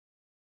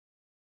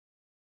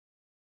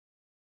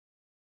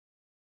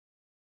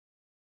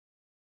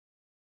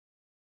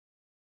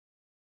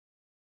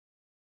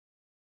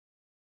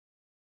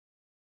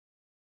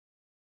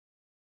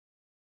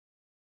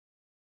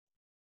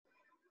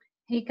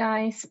Hey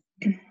guys,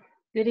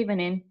 good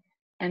evening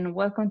and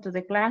welcome to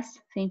the class.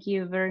 Thank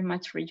you very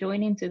much for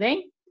joining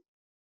today.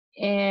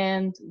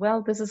 And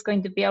well, this is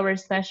going to be our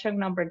session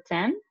number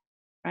 10,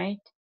 right?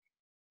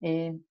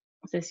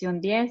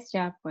 Sesión 10,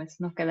 ya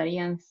pues nos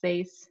quedarían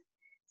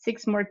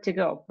six more to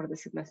go, por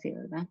decirlo así,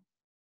 ¿verdad?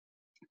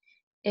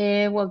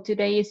 Well,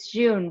 today is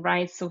June,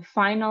 right? So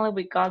finally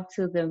we got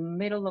to the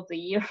middle of the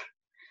year,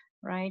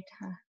 right?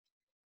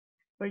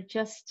 We're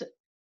just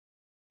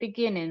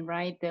beginning,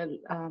 right? The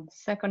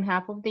second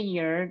half of the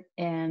year.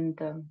 And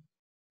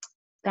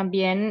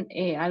también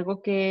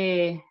algo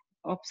que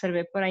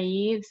observé por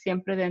ahí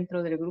siempre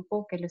dentro del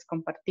grupo que les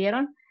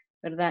compartieron,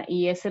 ¿verdad?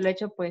 Y es el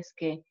hecho pues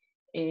que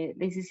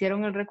les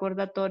hicieron el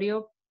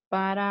recordatorio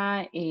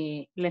para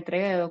la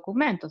entrega de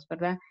documentos,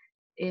 ¿verdad?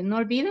 No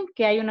olviden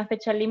que hay una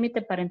fecha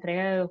límite para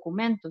entrega de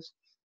documentos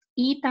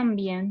y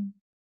también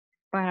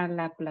para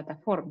la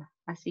plataforma.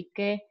 Así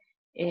que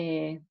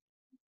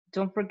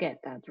don't forget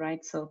that,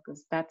 right? So,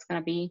 because that's going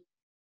to be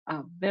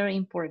very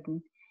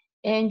important.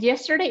 And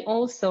yesterday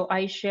also,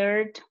 I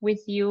shared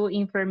with you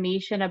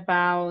information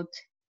about,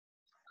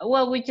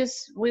 well,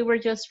 we were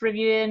just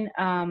reviewing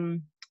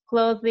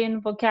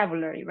clothing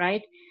vocabulary,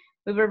 right?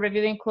 We were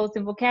reviewing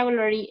clothing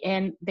vocabulary,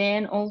 and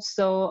then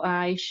also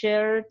I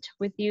shared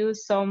with you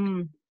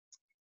some,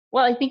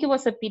 well, I think it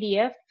was a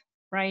PDF,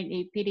 right?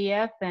 A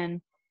PDF,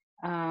 and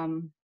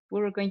we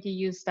were going to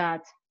use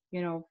that,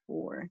 you know,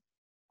 for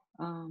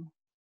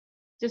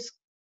just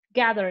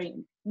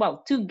gathering,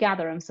 well, to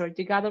gather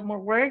more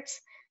words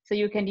so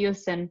you can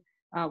use them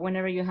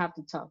whenever you have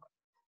to talk.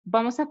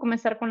 Vamos a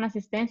comenzar con la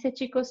asistencia,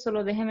 chicos.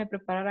 Solo déjenme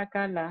preparar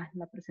acá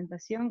la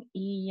presentación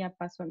y ya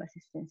paso a la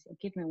asistencia.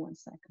 Give me 1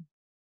 second.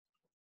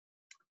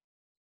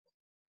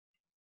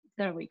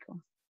 There we go.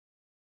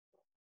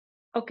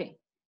 Okay,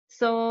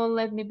 so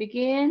let me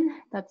begin.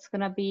 That's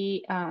gonna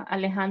be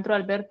Alejandro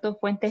Alberto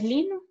Fuentes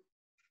Lino.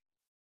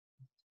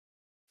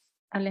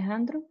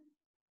 Alejandro?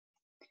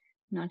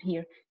 Not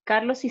here.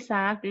 Carlos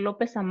Isaac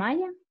López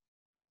Amaya.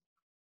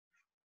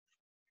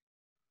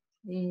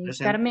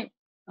 Carmen,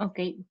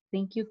 okay,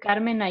 thank you.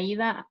 Carmen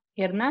Aida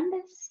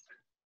Hernández.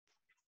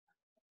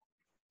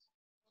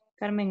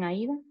 Carmen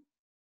Aida.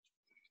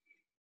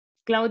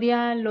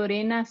 Claudia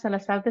Lorena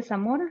Salazar de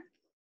Zamora.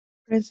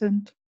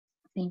 Present.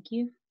 Thank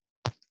you.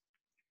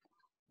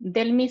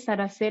 Delmis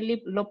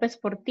Araceli López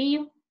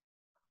Portillo.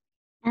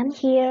 I'm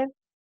here.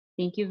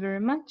 Thank you very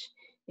much.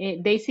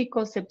 Daisy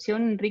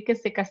Concepción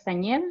Enríquez de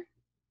Castañeda.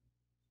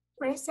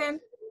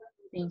 Present.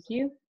 Thank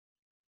you.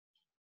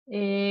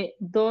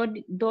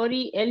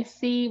 Dori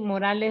Elsie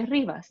Morales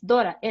Rivas.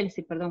 Dora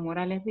Elsie, perdón,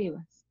 Morales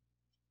Rivas.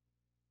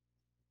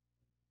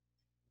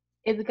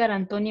 Edgar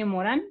Antonio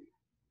Morán.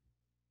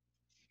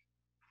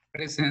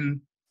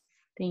 Present.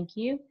 Thank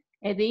you.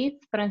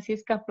 Edith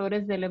Francisca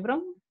Flores de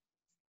Lebrón.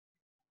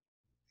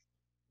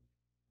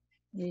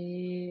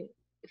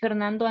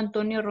 Fernando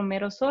Antonio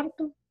Romero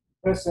Sorto.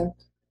 Present.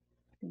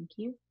 Thank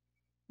you.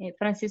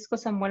 Francisco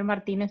Samuel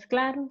Martínez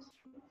Claros.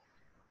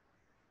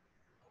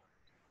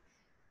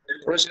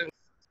 Present.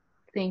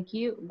 Thank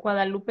you.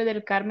 Guadalupe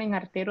del Carmen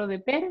Artero de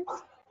Pérez.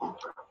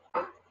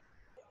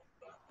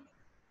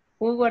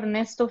 Hugo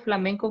Ernesto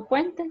Flamenco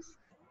Fuentes.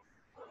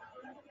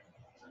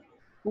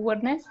 Hugo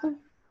Ernesto.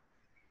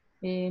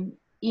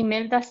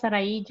 Imelda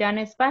Saraí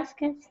Llanes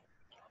Vázquez.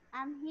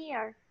 I'm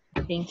here.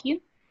 Thank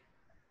you.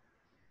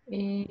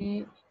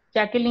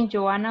 Jacqueline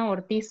Joana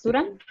Ortiz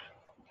Durán.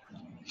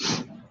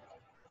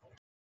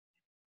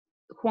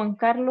 Juan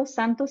Carlos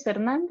Santos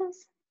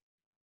Hernández.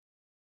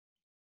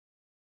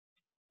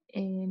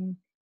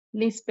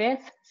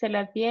 Lisbeth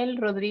Celatiel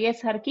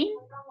Rodríguez Jarquín.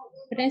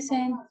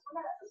 Present.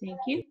 Thank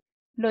you.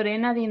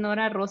 Lorena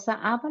Dinora Rosa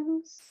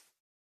Ábalos.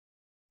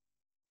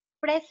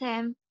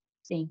 Present.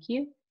 Thank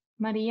you.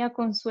 María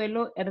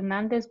Consuelo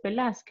Hernández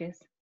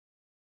Velázquez.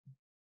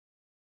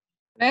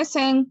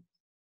 Present.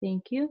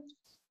 Thank you.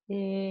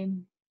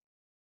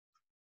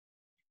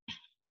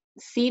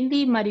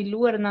 Cindy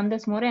Marilú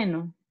Hernández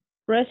Moreno.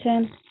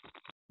 Present.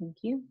 Thank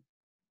you.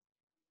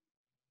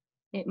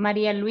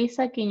 María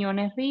Luisa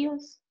Quiñones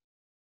Ríos.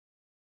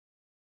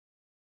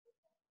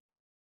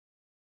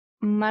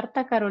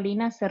 Marta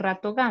Carolina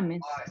Cerrato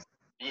Gámez.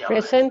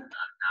 Present.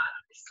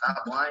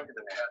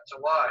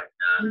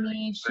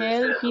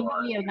 Michelle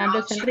Kimberly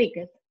Hernández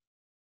Enríquez.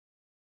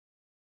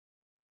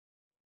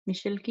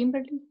 Michelle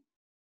Kimberly.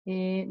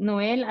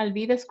 Noel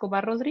Alvide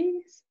Escobar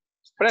Rodríguez.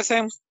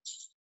 Present.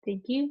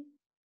 Thank you.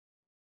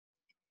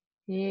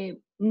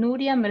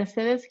 Nuria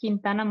Mercedes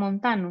Quintana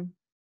Montano.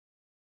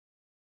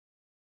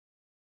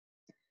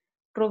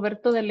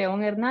 Roberto de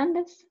León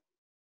Hernández.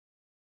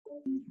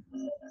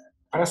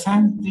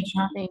 Present,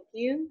 teacher. Thank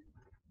you.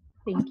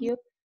 Thank you.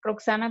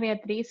 Roxana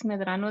Beatriz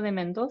Medrano de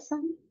Mendoza.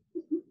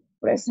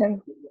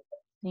 Present.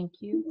 Thank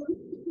you.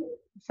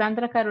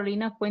 Sandra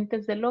Carolina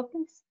Fuentes de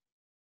López.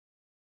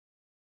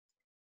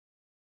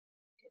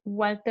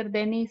 Walter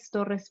Denis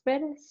Torres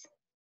Pérez.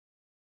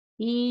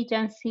 Y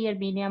Yancy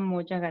Herminia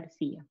Moya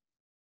García.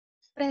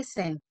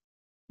 Present.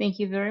 Thank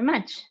you very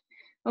much.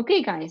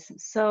 Okay, guys.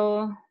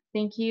 So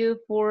thank you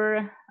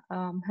for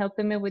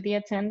helping me with the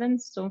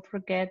attendance, don't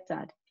forget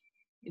that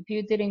if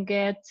you didn't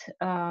get,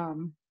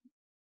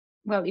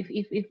 well,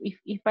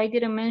 if I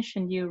didn't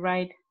mention you,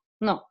 right?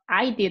 No,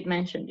 I did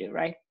mention you,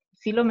 right?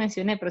 Sí lo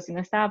mencioné, pero si no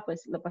estaba,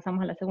 pues lo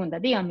pasamos a la segunda.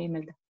 Dígame,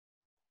 Imelda.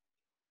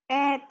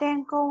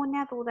 Tengo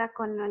una duda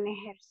con un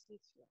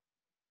ejercicio.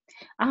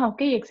 Ah,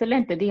 ok,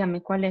 excelente.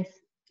 Dígame, ¿cuál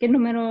es? ¿Qué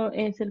número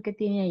es el que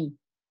tiene ahí?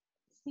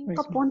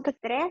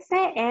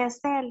 5.13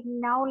 es el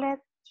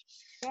knowledge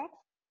check.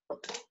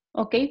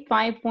 Ok,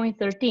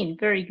 5.13.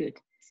 Very good.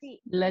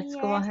 Sí, Let's y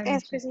go es ahead and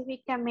check.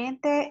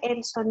 específicamente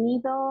el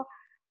sonido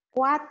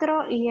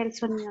 4 y el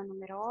sonido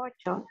número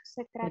 8.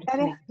 Se trata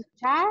de Perfecto.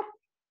 escuchar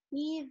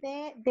y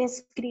de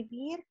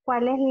describir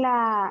cuál es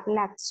la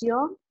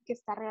acción que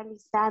está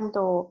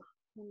realizando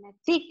una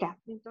chica.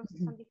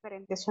 Entonces son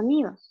diferentes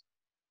sonidos.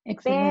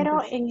 Excelente.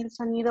 Pero en el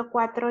sonido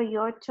 4 y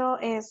 8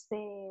 es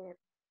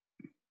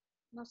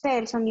no sé,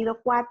 el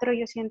sonido 4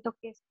 yo siento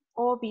que es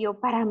obvio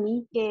para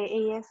mí que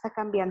ella está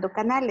cambiando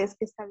canales,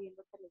 que está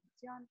viendo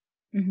televisión.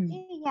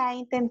 Y ya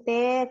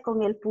intenté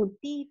con el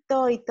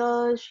puntito y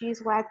todo,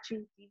 she's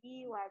watching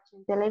TV,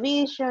 watching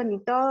television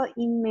y todo,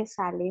 y me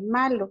sale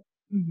malo.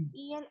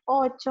 Y el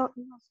 8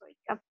 no soy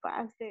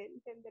capaz de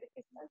entender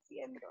qué está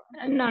haciendo.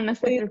 No, no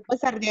se Voy a preocupe.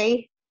 pasar de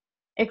ahí.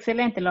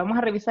 Excelente, lo vamos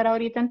a revisar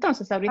ahorita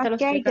entonces. Ahorita lo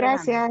Ok, estoy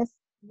cargando. gracias.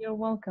 You're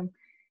welcome.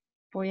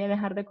 Voy a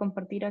dejar de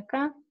compartir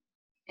acá.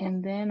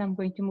 And then I'm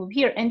going to move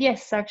here. And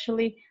yes,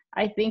 actually,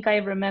 I think I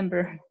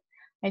remember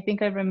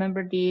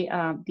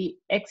the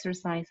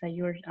exercise that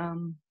you're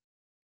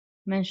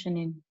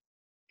mentioning.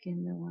 Give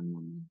me one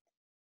moment.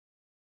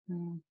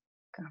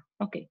 Acá.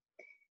 Ok.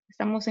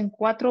 Estamos en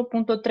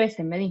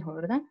 4.13, me dijo,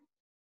 ¿verdad?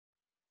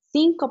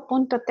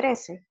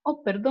 5.13.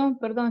 Oh, perdón,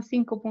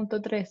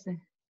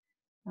 5.13.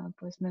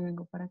 Pues me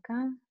vengo para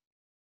acá.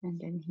 And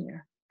then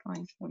here,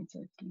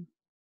 5.13.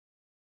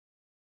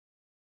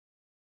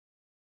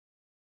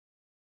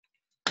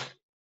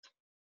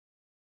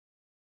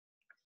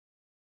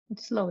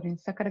 It's loading,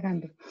 está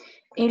cargando.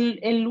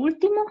 El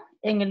último,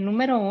 en el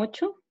número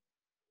 8,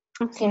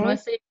 si no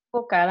estoy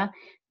equivocada,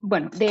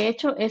 bueno, de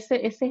hecho, ese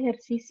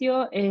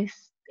ejercicio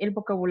el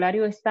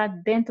vocabulario está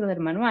dentro del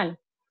manual.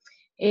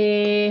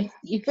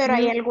 Pero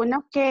hay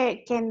algunos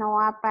que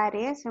no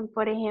aparecen.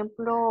 Por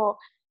ejemplo,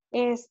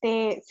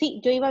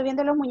 sí, yo iba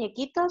viendo los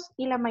muñequitos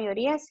y la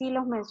mayoría sí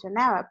los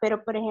mencionaba,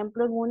 pero por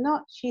ejemplo en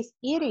uno, she's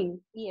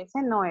eating, y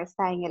ese no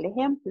está en el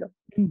ejemplo.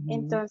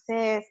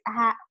 Entonces,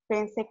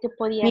 pensé que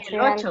podía Mira, ser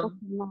el 8. algo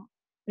que no.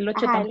 El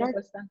 8 tampoco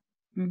está.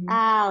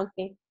 Ok,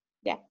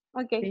 ya,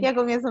 Sí. ya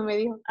con eso me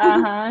dijo.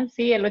 Ajá,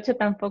 sí, el 8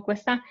 tampoco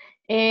está.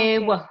 Okay.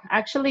 Well,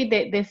 actually,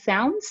 the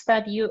sounds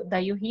that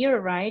you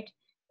hear, right?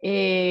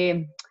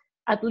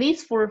 At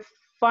least for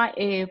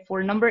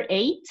number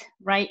 8,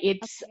 right?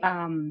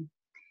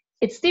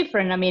 It's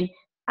different. I mean,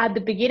 at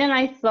the beginning,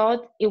 I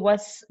thought it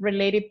was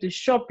related to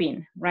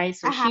shopping, right?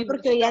 So she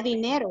porque was oía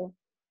shopping. dinero.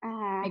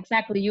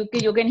 Exactly. You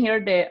can hear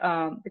the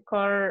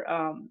car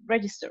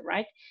register,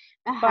 right?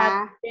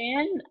 But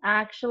then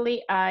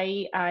actually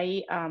I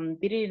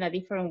did it in a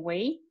different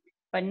way.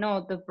 But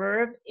no, the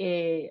verb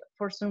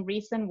for some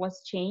reason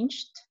was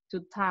changed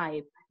to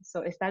type.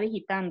 So está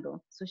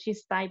digitando. So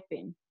she's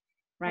typing,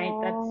 right?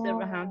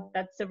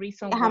 That's the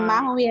reason why.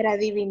 Jamás hubiera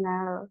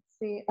adivinado.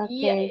 Sí,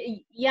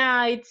 okay.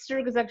 Yeah, it's true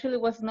because actually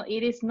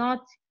it is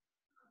not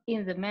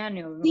in the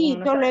manual. Sí,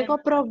 No yo luego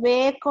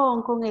probé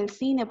con el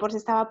cine por si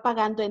estaba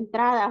pagando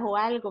entradas o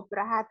algo,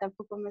 pero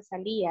tampoco me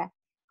salía.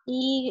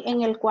 Y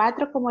en el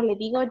 4, como le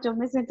digo, yo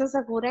me siento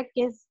segura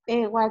que es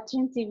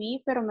watching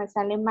TV, pero me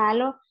sale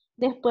malo.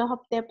 Después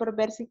opté por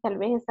ver si tal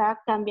vez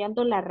estaba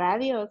cambiando la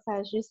radio, o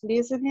sea, she's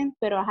listening,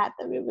 pero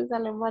también me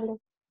sale malo.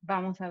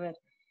 Vamos a ver.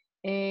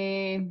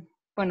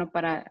 Bueno,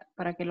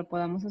 para que lo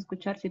podamos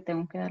escuchar, sí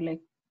tengo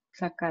que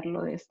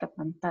sacarlo de esta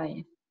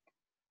pantalla.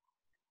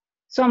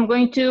 So I'm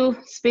going to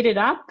speed it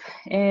up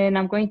and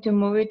I'm going to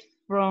move it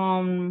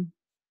from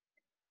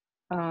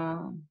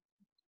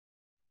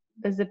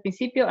desde el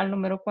principio al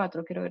número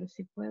 4. Quiero ver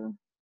si puedo.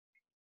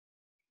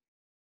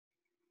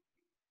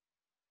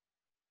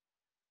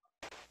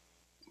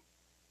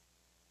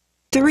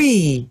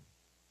 Three.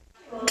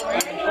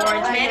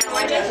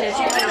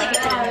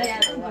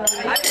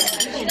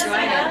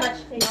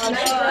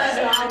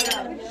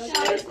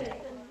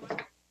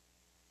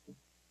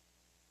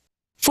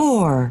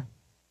 4.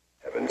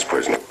 Heaven's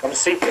prisoner. Come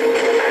see.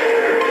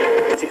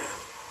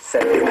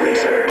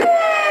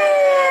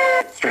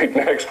 Straight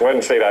next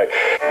Wednesday night.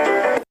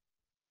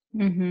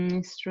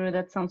 It's true.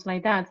 That sounds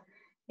like that.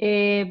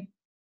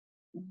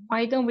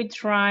 Why don't we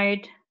try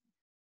it?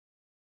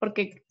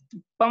 Porque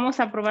vamos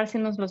a probar si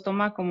nos los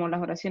toma como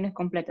las oraciones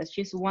completas.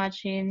 She's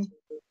watching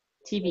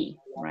TV,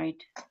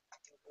 right?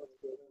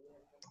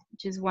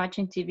 She's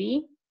watching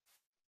TV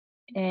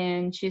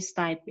and she's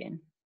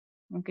typing.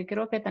 Aunque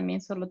creo que también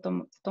solo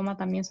toma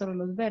también solo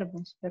los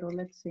verbos, pero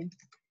let's see.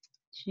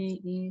 She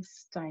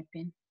is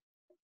typing.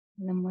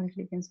 Le voy a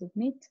click en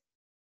submit.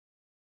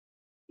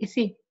 Y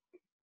sí,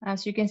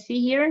 as you can see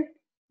here,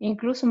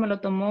 incluso me lo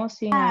tomó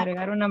sin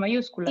agregar una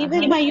mayúscula. Y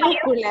de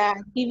mayúscula,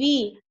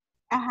 TV.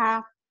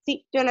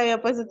 Sí, yo lo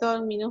había puesto todo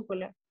en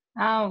minúscula.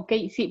 Ah, ok,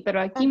 sí,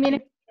 pero aquí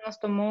miren, nos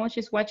tomó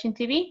she's watching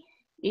TV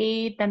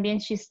y también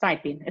she's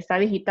typing, está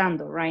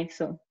digitando, right?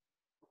 So,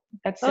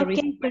 that's the Ok,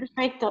 reason.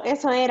 perfecto.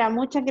 Eso era.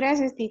 Muchas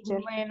gracias,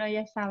 teacher. Bueno,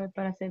 ya sabe,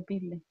 para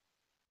servirle.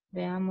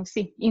 Veamos,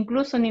 sí,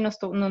 incluso ni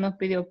no nos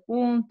pidió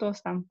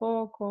puntos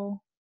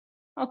tampoco.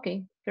 Ok,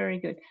 very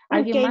good.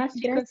 ¿Alguien Ok, más,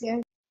 chicos?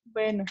 gracias.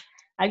 Bueno,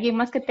 ¿alguien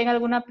más que tenga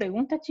alguna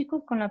pregunta,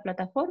 chicos, con la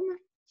plataforma?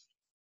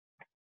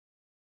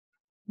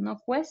 No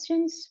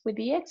questions with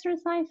the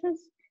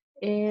exercises.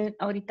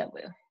 Ahorita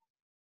veo.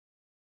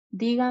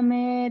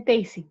 Dígame,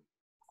 Daisy.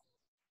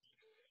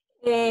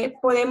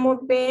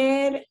 Podemos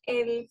ver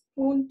el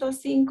punto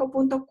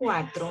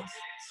 5.4.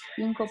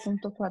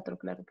 5.4,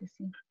 claro que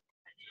sí.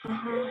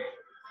 Ajá.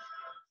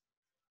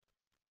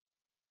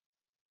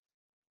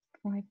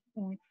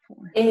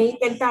 5.4. He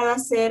intentado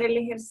hacer el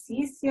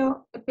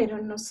ejercicio,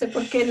 pero no sé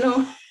por qué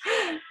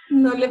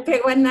no le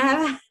pego a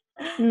nada.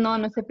 No,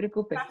 no se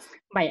preocupe.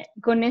 Vaya,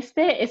 con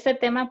este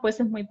tema pues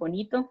es muy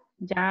bonito,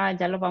 ya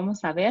lo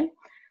vamos a ver,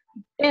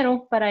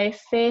 pero para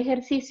este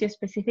ejercicio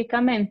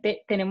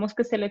específicamente tenemos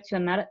que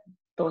seleccionar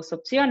dos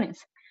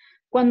opciones.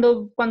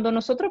 Cuando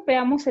nosotros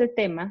veamos el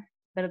tema,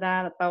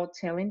 ¿verdad? About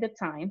telling the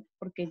time,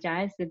 porque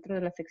ya es dentro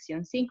de la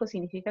sección 5,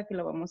 significa que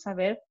lo vamos a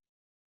ver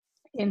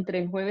entre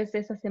el jueves de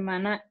esa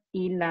semana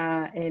y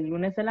el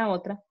lunes de la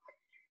otra.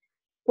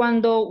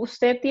 Cuando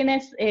usted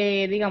tiene,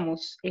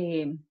 digamos,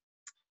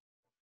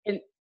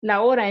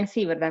 la hora en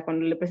sí, ¿verdad?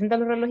 Cuando le presentan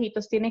los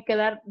relojitos, tiene que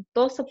dar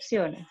dos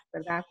opciones,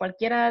 ¿verdad?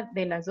 Cualquiera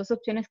de las dos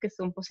opciones que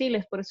son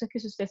posibles. Por eso es que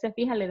si usted se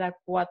fija, le da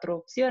 4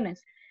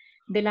 opciones.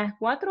 De las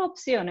 4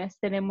 opciones,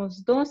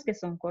 tenemos 2 que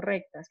son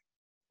correctas.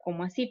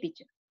 ¿Cómo así,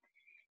 teacher?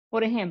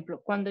 Por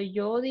ejemplo, cuando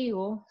yo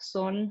digo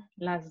son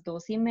las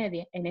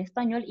 2:30 en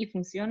español y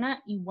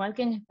funciona igual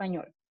que en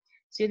español.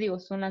 Si yo digo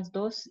son las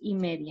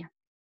 2:30,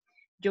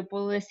 yo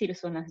puedo decir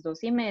son las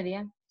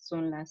 2:30,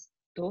 son las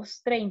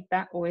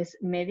 2:30 o es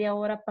media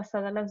hora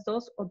pasada las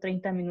 2 o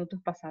 30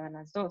 minutos pasada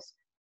las 2.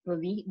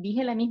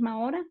 Dije la misma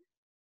hora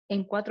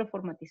en 4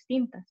 formas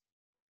distintas.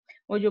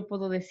 O yo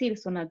puedo decir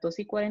son las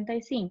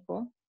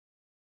 2:45,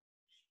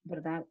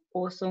 ¿verdad?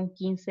 O son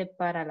 15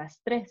 para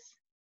las 3.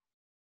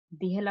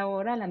 Dije la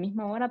hora, la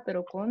misma hora,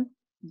 pero con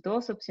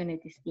 2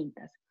 opciones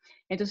distintas.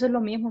 Entonces lo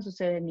mismo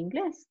sucede en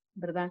inglés,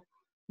 ¿verdad?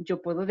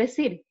 Yo puedo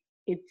decir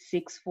it's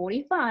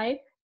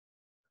 6:45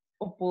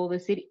 o puedo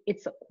decir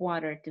it's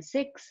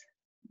 5:45,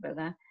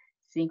 ¿verdad?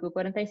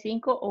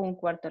 5:45 o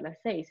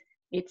 5:45.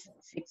 It's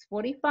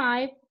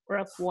 6:45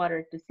 or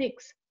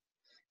 5:45.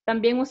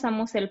 También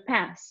usamos el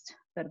past,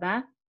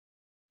 ¿verdad?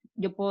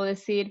 Yo puedo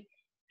decir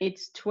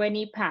it's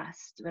 20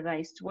 past, ¿verdad?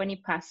 It's 20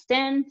 past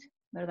 10,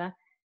 ¿verdad?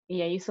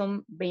 Y ahí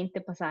son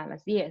 20 pasadas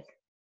las 10.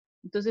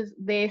 Entonces,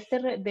 de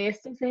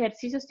estos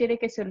ejercicios tiene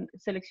que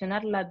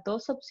seleccionar las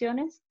dos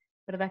opciones,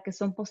 ¿verdad? Que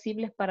son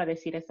posibles para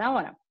decir esa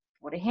hora.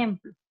 Por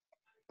ejemplo,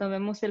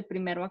 tomemos el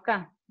primero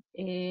acá.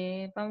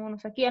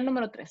 Vámonos aquí al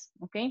número 3,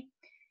 ¿ok?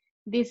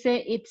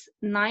 Dice, it's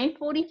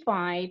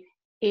 9:45,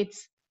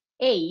 it's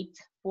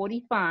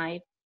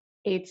 8:45,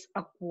 it's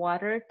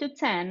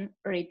 8:45,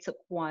 or it's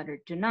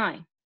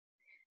 8:45.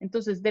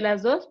 Entonces, de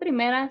las dos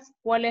primeras,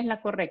 ¿cuál es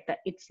la correcta?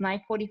 It's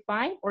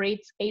 9:45 or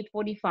it's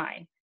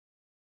 8:45.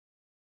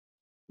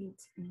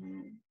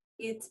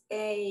 It's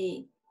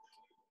a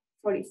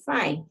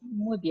 45.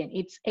 Muy bien,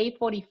 it's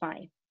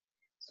 8:45.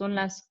 Son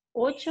las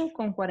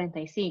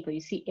 8:45. You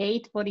see,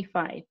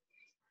 8:45.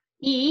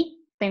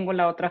 Y tengo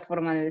la otra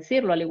forma de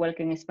decirlo, al igual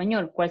que en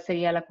español. ¿Cuál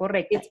sería la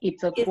correcta?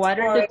 It's a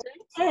quarter to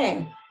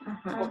 10.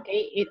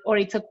 Okay, or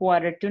it's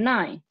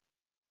 8:45.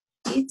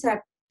 It's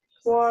a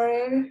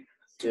 8:45.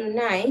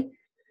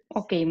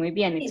 Ok, muy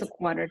bien, it's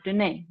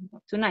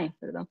 8:45,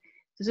 perdón.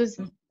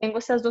 Entonces, tengo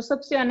esas dos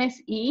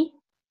opciones y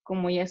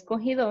como ya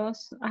escogí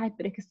dos, ay,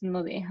 pero es que esto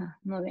no deja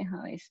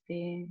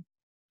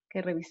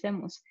que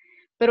revisemos.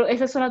 Pero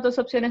esas son las dos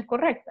opciones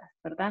correctas,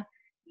 ¿verdad?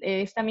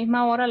 Esta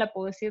misma hora la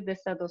puedo decir de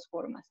estas dos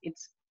formas.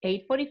 It's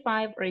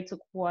 8:45 or it's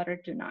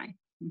 8:45.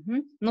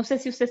 No sé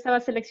si usted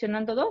estaba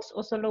seleccionando dos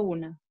o solo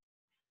una.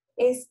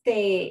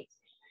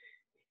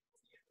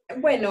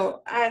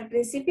 Bueno, al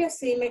principio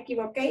sí me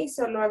equivoqué y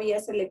solo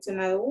había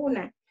seleccionado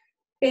una,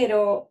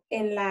 pero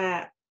en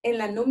la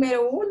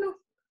número 1,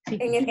 Sí.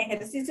 en el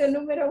ejercicio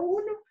número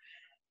 1,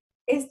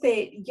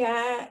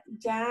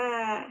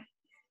 ya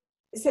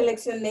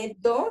seleccioné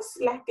dos,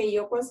 las que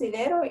yo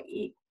considero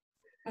y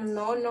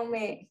no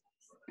me...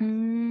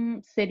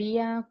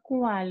 ¿Sería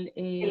cuál,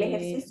 el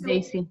ejercicio,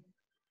 Daisy?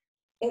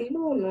 el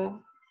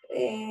 1,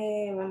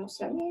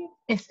 vamos a ver.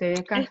 Este de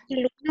acá.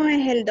 El 1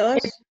 es el 2.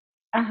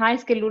 Ajá,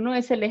 es que el 1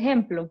 es el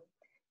ejemplo.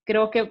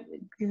 Creo que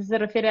se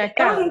refiere a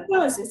acá.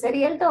 Entonces,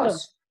 sería el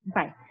 2.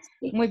 Vale.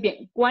 Sí. Muy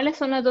bien. ¿Cuáles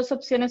son las dos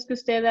opciones que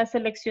usted ha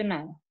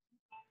seleccionado?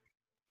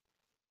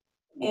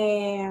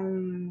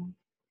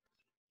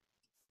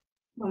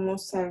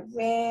 Vamos a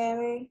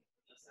ver.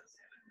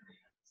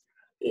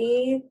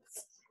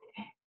 It's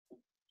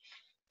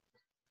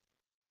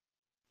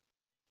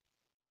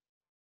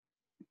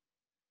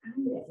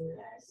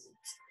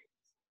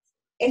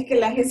es que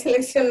las he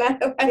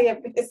seleccionado varias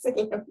veces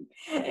en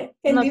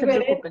No se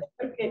diferentes, preocupe.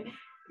 porque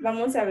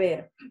vamos a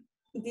ver.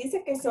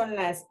 Dice que son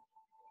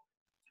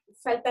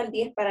faltan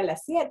 10 para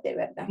las 7,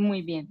 ¿verdad?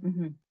 Muy bien.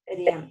 Ujú.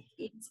 Serían,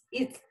 it's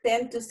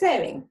 10 to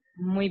 7.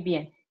 Muy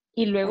bien.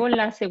 Y luego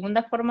la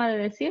segunda forma de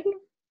decirlo.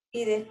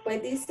 Y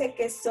después dice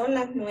que son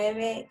las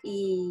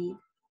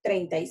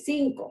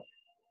 9:35.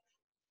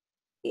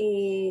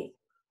 Y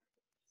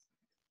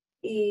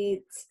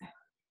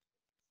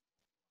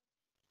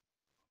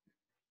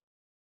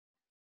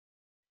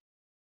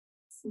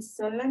si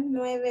son las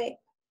 9,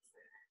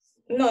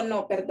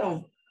 no,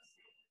 perdón.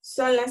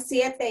 Son las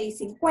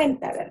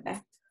 7:50,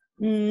 ¿verdad?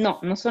 No,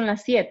 no son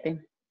las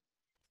 7.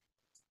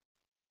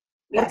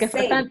 Las Porque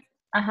 6.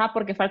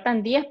 porque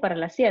faltan 10 para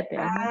las 7.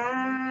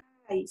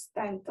 Ahí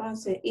está,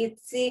 entonces,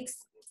 it's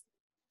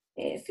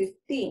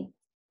 6:15.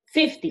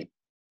 50.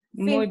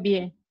 Muy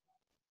bien.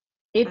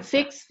 It's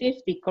Ajá.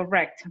 6:50,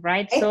 correct,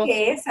 right? Es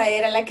que esa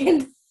era la que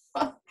no,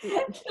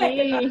 la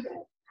que no Sí,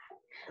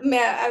 me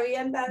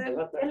habían dado en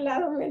otro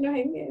lado, menos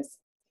en eso.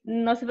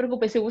 no se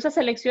preocupe. Si gusta,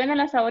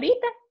 selecciónalas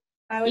ahorita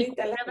y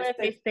Ahorita la compruebe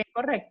que esté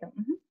correcto.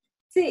 Ujú.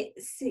 Sí,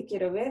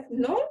 quiero ver.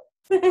 ¿No?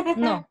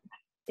 No,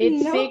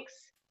 it's No.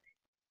 6.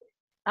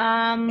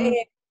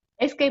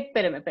 Es que,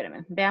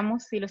 espérame.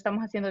 Veamos si lo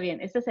estamos haciendo bien.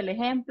 Este es el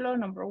ejemplo,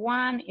 number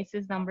 1. Este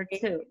es number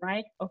 2,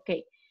 right?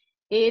 Okay.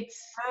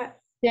 It's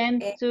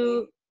 10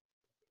 to...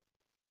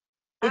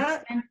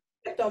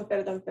 Perdón.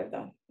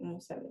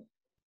 Vamos a ver.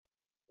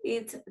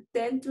 It's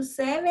 10 to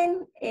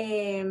 7.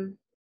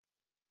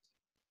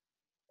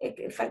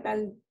 Que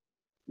faltan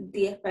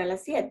 10 para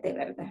las 7,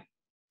 ¿verdad?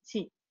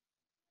 Sí.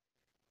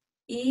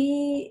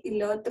 Y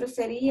lo otro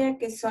sería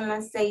que son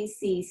las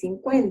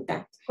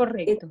 6:50.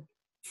 Correcto.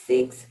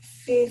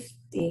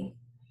 6:50.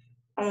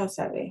 Vamos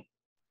a ver.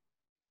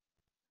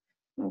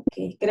 Ok,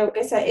 creo que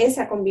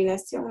esa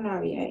combinación no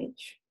había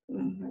hecho.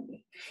 Vamos a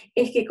ver.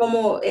 Es que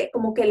como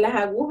que las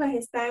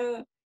agujas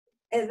dan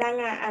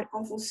a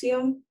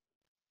confusión.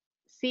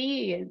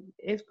 Sí,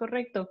 es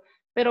correcto.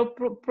 Pero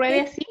pruebe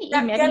así y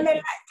me Ya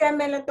avisa.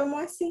 me la tomo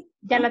así.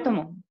 Ya la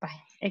tomó.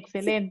 Vaya,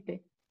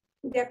 excelente.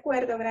 De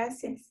acuerdo,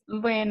 gracias.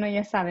 Bueno,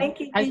 ya saben. Thank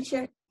you,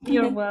 teacher.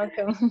 You're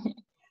welcome.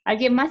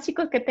 ¿Alguien más,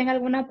 chicos, que tenga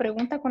alguna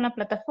pregunta con la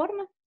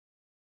plataforma?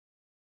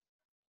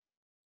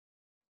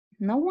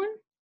 No one?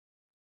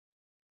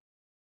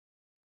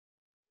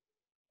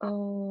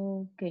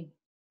 Ok.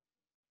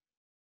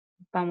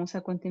 Vamos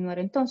a continuar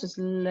entonces.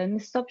 Let me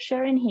stop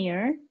sharing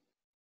here.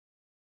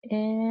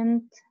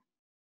 And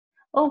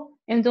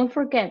don't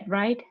forget,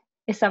 right?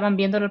 Estaban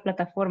viendo la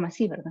plataforma,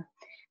 sí, ¿verdad?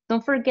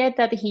 Don't forget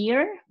that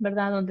here,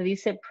 ¿verdad? Donde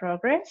dice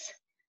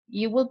progress,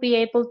 you will be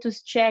able to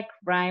check,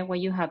 right, what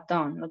you have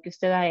done, lo que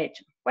usted ha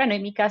hecho. Bueno,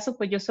 en mi caso,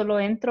 pues yo solo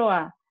entro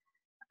a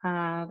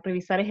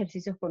revisar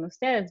ejercicios con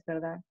ustedes,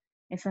 ¿verdad?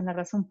 Esa es la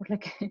razón por la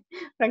que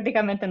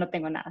prácticamente no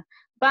tengo nada.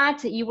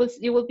 But you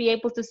will be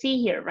able to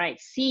see here, right?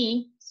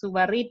 Si su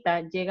barrita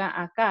llega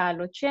acá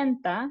al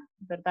 80,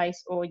 ¿verdad?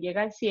 O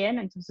llega al 100,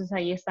 entonces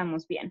ahí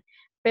estamos bien.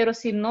 Pero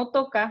si no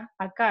toca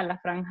acá la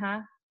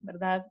franja,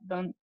 ¿verdad?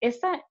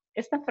 Esta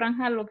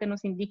franja lo que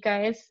nos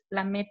indica es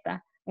la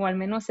meta, o al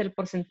menos el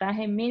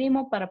porcentaje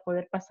mínimo para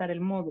poder pasar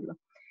el módulo.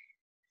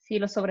 Si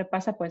lo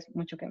sobrepasa, pues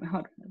mucho que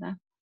mejor, ¿verdad?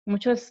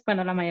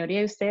 La mayoría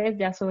de ustedes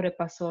ya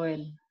sobrepasó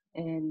el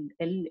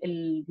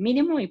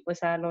mínimo y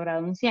pues ha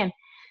logrado un 100.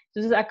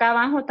 Entonces acá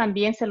abajo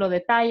también se lo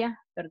detalla,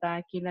 ¿verdad?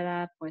 Aquí le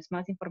da pues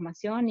más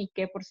información y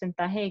qué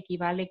porcentaje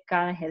equivale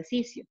cada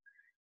ejercicio,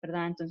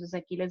 ¿verdad? Entonces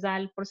aquí les da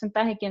el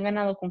porcentaje que han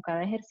ganado con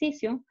cada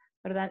ejercicio,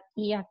 ¿verdad?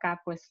 Y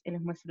acá pues les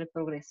muestra el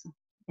progreso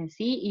en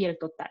sí y el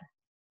total,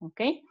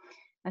 ¿ok?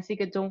 Así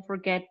que don't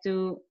forget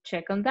to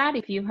check on that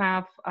if you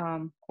have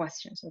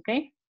questions, ¿ok?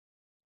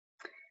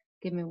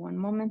 Give me one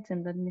moment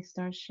and let me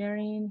start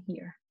sharing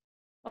here.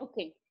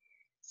 Okay,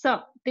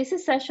 so this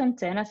is session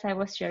 10 as I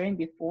was sharing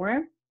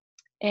before.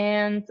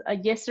 And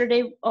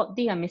yesterday,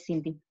 dígame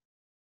Cindy.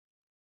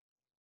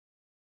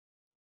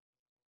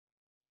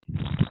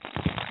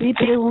 Mi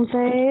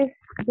pregunta es,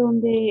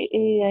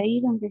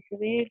 ahí donde se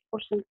ve el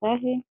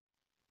porcentaje,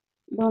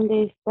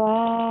 donde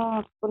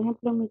está, por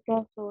ejemplo, en mi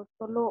caso,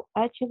 solo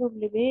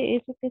HW,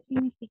 ¿eso qué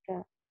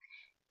significa?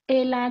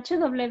 El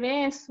HW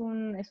es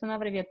una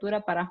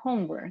abreviatura para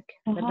homework,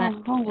 ¿verdad?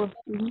 Ajá, homework.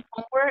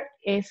 Homework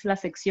es la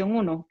sección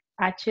 1.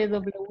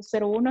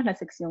 HW01 es la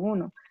sección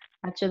 1.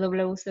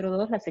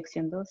 HW02 la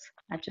sección 2.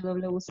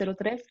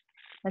 HW03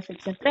 la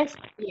sección 3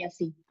 y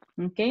así.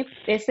 ¿Ok?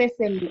 Ese es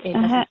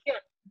la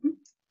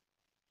sección.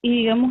 Y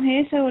digamos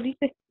esa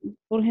ahorita,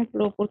 por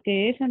ejemplo,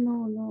 porque esa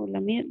la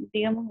mía,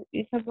 digamos,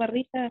 esa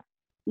barrita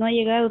no ha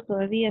llegado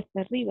todavía hasta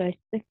arriba.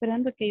 Estoy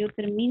esperando que yo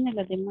termine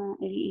la demás,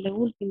 lo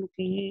último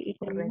que he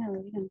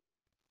terminado, digamos.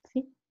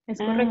 Sí, es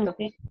correcto.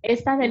 Okay.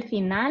 Esta del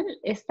final,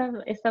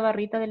 esta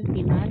barrita del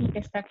final que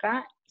está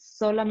acá,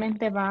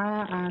 solamente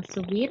va a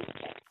subir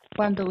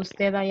cuando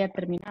usted haya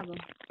terminado.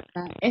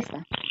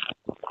 Esta.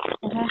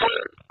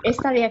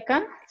 Esta de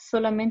acá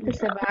solamente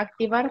se va a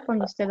activar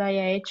cuando usted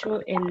haya hecho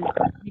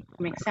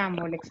midterm exam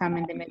o el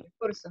examen de medio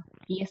curso.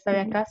 Y esta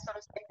de acá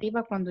solo se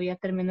activa cuando ya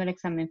terminó el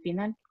examen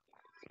final.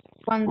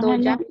 Cuando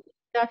Ajá, ya no.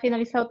 está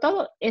finalizado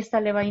todo, esta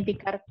le va a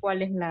indicar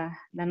cuál es la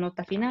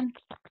nota final.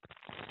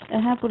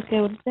 Ajá, porque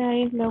ahorita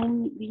es la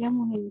única,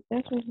 digamos, en mi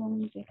caso es la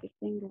única que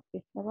tengo que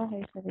está baja,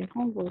 esa de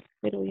homework,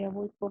 pero ya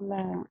voy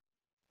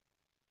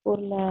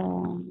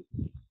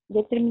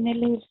ya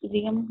terminé,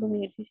 digamos, los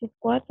ejercicios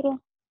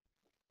 4,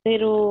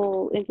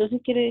 pero entonces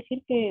quiere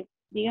decir que,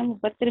 digamos,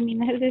 va a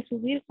terminar de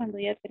subir cuando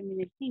ya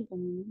termine el 5,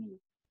 me imagino.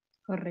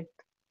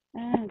 Correcto.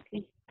 Ah,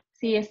 ok.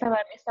 Sí, esta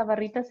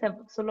barrita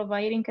solo va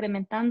a ir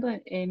incrementando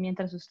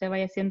mientras usted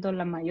vaya haciendo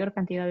la mayor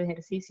cantidad de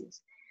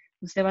ejercicios.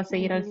 Usted va a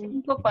seguir al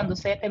 5, cuando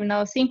se haya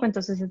terminado 5,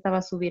 entonces esta va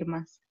a subir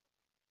más.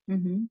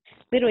 Ujú.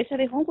 Pero esa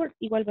de homework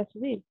igual va a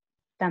subir.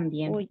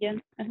 También. O ya,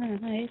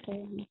 ajá, esa.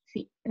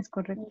 Sí, es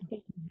correcto.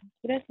 Ok.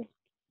 Gracias.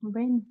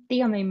 Bueno,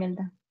 dígame,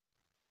 Imelda.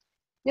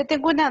 Yo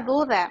tengo una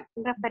duda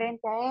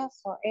referente a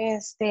eso.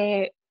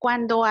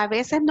 Cuando a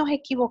veces nos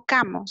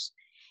equivocamos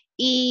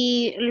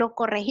y lo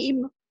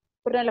corregimos,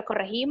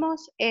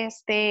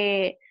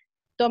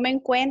 tome en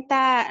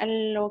cuenta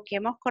lo que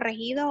hemos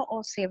corregido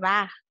o se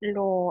va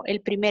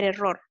el primer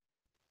error.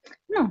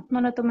 No,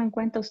 no lo toma en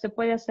cuenta. Usted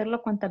puede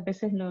hacerlo cuantas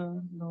veces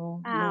lo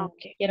Ok.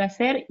 quiera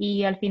hacer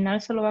y al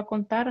final solo va a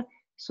contar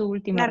su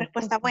última La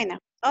respuesta buena.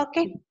 Ok,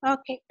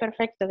 ok,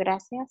 perfecto,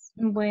 gracias.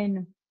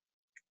 Bueno,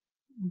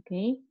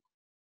 ok.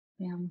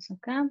 Veamos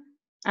acá.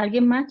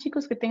 ¿Alguien más,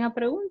 chicos, que tenga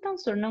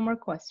preguntas o no more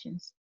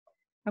questions?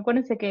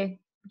 Acuérdense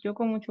que yo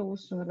con mucho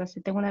gusto, ¿verdad?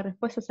 Si tengo una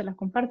respuesta, se las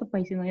comparto,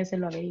 pues y si no, ya se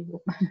lo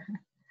averiguo.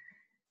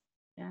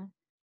 ¿Ya?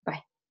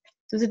 Bye.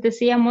 Entonces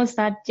decíamos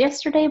that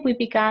yesterday we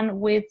began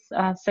with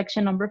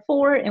section number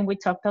 4 and we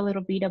talked a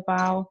little bit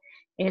about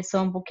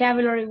some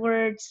vocabulary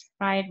words,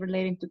 right,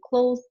 relating to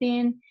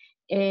clothing.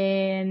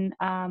 And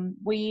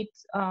we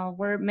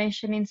were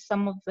mentioning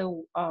some of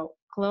the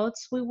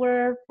clothes we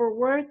wear for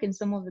work and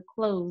some of the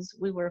clothes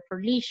we wear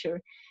for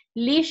leisure.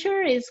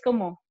 Leisure is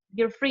como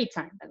your free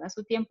time, ¿verdad?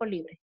 Su tiempo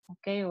libre,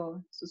 okay,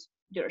 or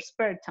your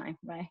spare time,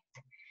 right?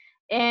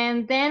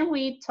 And then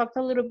we talked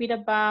a little bit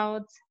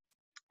about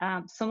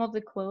some of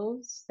the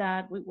clothes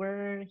that we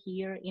wear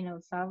here in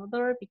El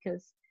Salvador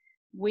because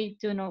we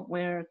do not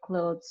wear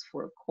clothes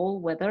for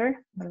cold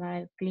weather,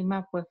 ¿verdad? El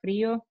clima fue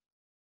frío,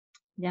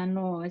 ya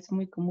no es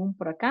muy común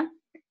por acá.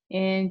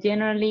 And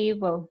generally,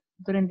 well,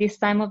 during this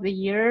time of the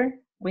year,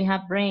 we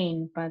have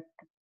rain, but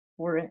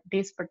for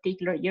this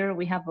particular year,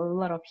 we have a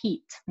lot of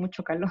heat,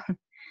 mucho calor.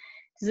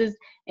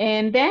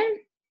 And then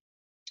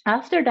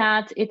after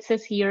that, it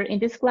says here, in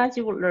this class,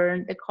 you will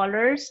learn the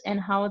colors and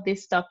how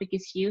this topic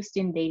is used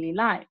in daily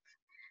life.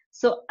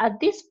 So at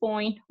this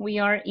point, we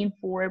are in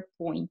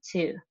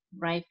 4.2,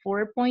 right?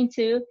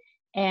 4.2,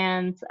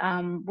 and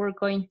we're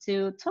going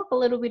to talk a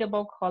little bit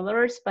about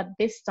colors, but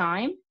this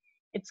time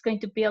it's going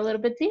to be a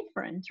little bit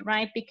different,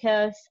 right?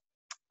 Because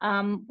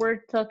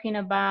we're talking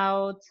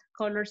about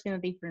colors in a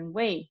different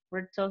way.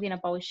 We're talking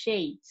about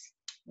shades,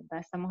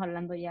 ¿verdad? Estamos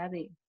hablando ya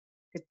de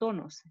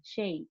tonos,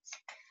 shades.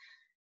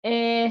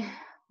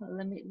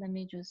 Let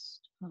me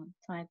just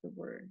type the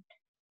word.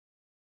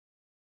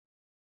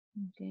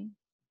 Okay.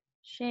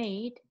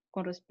 Shade,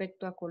 con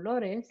respecto a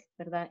colores,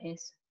 ¿verdad?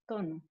 Es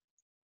tono.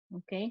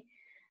 Okay.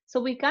 So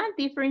we got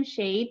different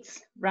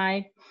shades,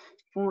 right?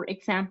 For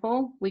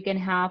example, we can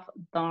have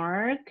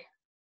dark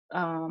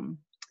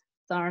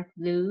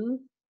blue,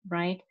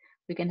 right?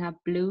 We can have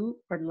blue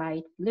or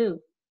light blue.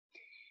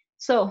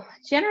 So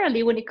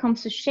generally, when it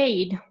comes to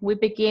shade, we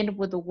begin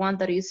with the one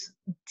that is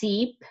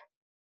deep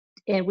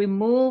and we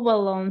move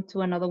along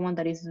to another one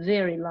that is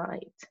very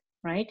light,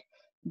 right?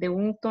 De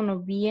un tono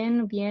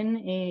bien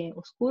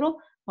oscuro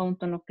a un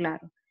tono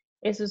claro.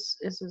 Eso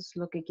es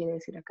lo que quiere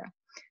decir acá.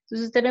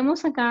 Entonces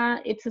tenemos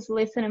acá, it says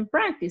listen and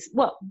practice.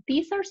 Well,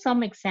 these are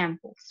some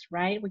examples,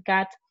 right? We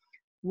got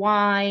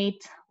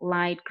white,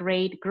 light,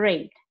 gray.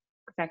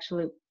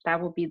 Actually,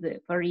 that will be the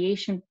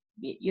variation,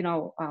 you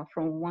know,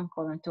 from one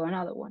color to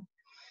another one.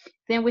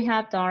 Then we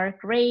have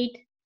dark gray,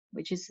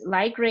 which is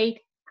light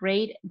gray,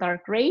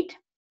 dark gray,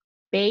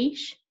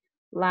 beige,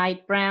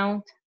 light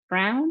brown,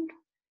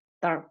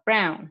 dark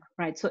brown,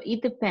 right? So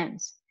it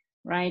depends,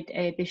 right?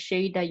 The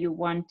shade that you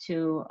want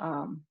to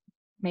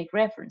make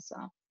reference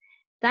of.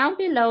 Down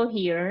below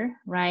here,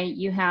 right,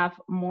 you have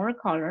more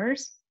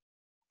colors.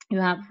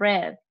 You have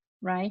red,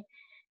 right?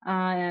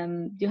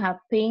 You have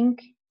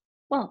pink.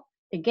 Well,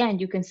 again,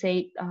 you can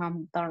say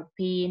dark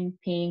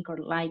pink or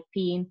light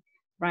pink,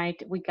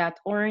 right? We got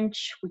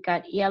orange, we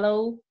got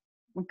yellow,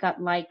 we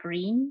got light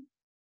green,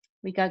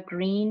 we got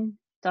green,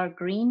 dark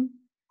green,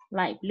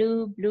 light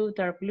blue,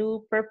 dark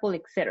blue, purple,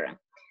 etc.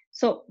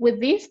 So with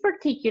this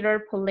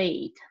particular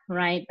palette,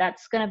 right,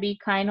 that's gonna be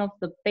kind of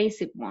the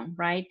basic one,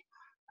 right?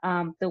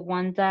 The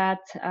one that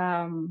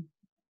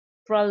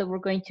probably we're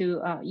going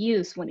to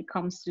use when it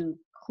comes to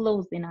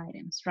clothing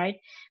items, right?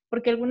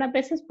 Porque algunas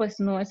veces pues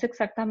no es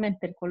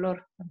exactamente el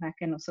color, ¿verdad?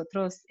 Que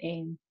nosotros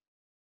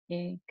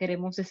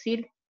queremos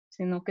decir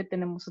sino que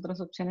tenemos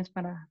otras opciones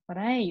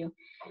para ello.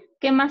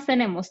 ¿Qué más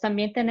tenemos?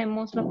 También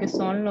tenemos lo que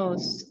son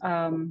los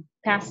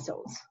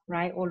pastels,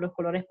 right? O los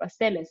colores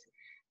pasteles.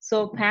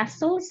 So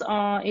pastels,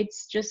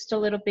 it's just a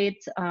little bit,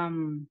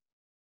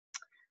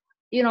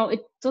 you know,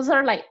 those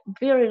are like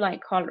very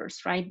light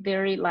colors, right?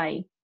 Very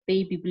like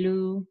baby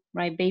blue,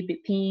 right?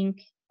 Baby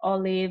pink,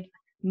 olive,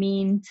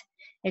 mint,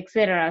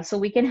 etc. So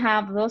we can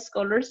have those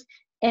colors.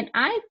 And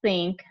I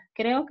think,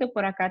 creo que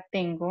por acá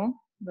tengo,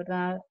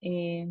 ¿verdad?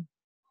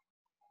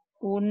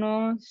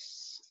 Una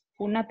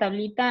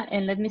tablita,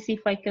 and let me see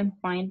if I can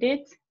find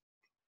it,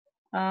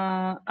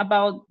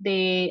 about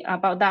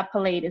that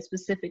palette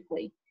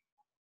specifically.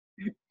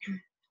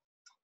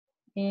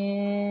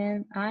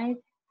 And I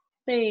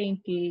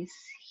think it's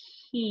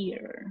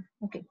here.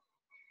 Okay.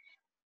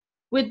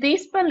 With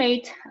this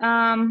palette,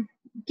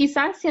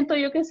 quizás siento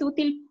yo que es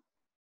útil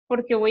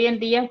porque hoy en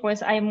día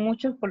pues hay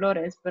muchos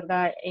colores,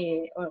 ¿verdad?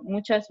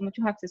 Muchos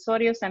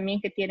accesorios también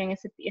que tienen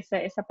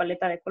esa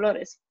paleta de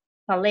colores.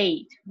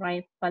 Palette,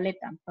 right?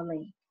 Paleta,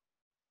 palette.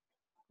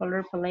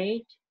 Color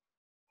palette.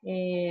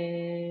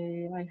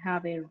 I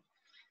have it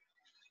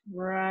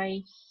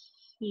right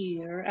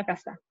here. Acá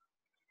está.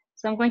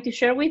 So I'm going to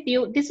share with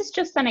you. This is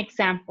just an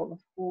example, of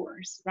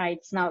course, right?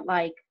 It's not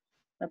like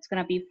that's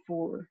going to be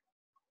for,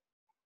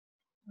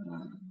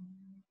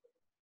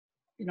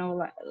 you know,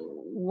 like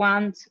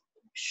one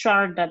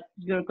chart that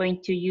you're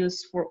going to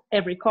use for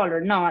every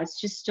color. No, it's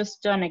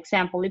just an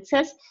example. It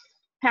says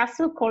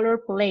pastel color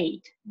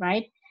palette,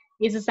 right?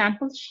 It's a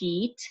sample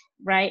sheet,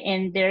 right?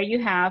 And there you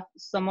have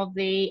some of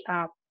the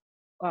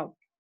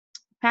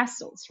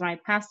pastels,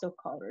 right? Pastel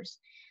colors.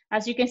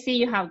 As you can see,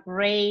 you have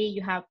gray,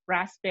 you have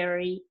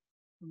raspberry,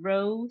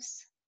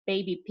 rose,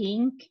 baby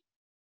pink,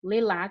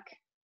 lilac,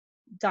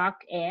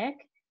 dark egg,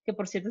 que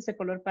por cierto ese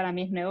color para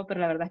mí es nuevo, pero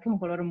la verdad es que es un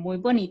color muy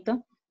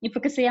bonito. ¿Y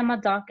por qué se llama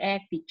dark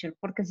egg, teacher?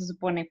 Porque se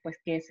supone pues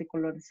que ese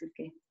color es el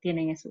que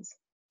tienen esos,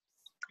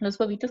 los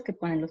huevitos que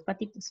ponen los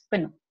patitos.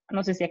 Bueno,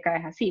 no sé si acá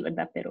es así,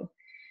 ¿verdad? Pero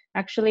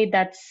actually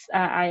that's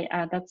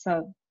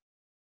a,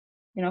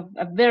 you know,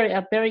 a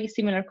very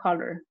similar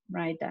color,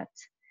 right? That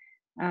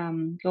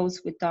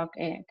goes with dark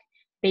egg.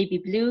 Baby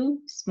blue,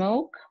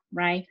 smoke,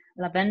 right?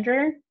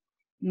 Lavender,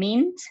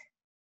 mint,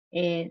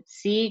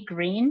 sea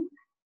green,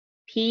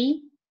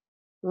 pea,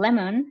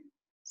 lemon,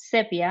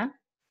 sepia,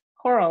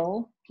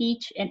 coral,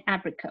 peach, and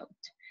apricot,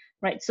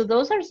 right? So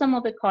those are some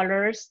of the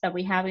colors that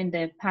we have in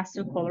the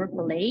pastel color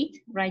palette,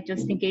 right?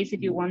 Just in case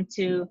if you want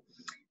to,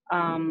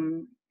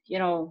 you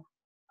know,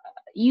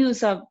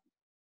 use a,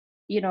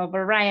 you know,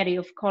 variety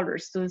of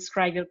colors to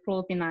describe your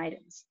clothing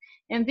items.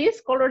 And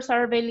these colors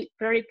are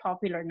very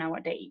popular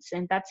nowadays,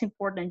 and that's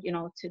important, you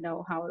know, to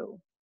know how to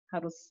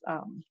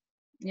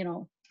you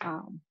know,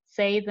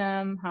 say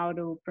them, how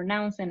to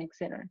pronounce them,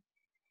 etc.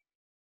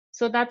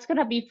 So that's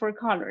gonna be for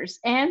colors,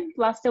 and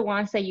plus the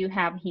ones that you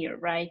have here,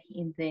 right,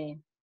 in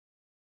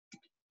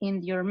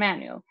your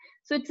manual.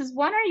 So it says,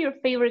 what are your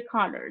favorite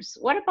colors?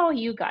 What about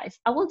you guys?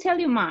 I will tell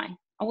you mine.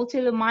 I will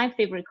tell you my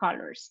favorite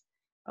colors.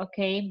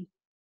 Okay,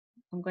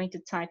 I'm going to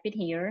type it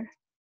here.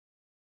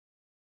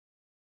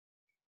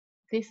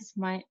 This is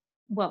my,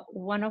 well,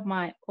 one of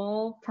my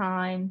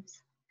all-time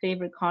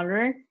favorite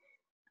color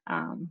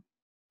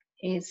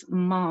is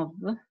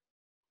mauve.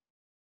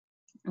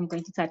 I'm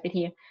going to type it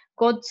here.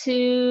 Go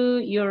to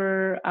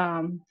your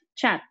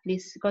chat,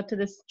 please. Go to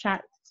this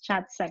chat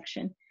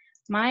section.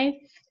 My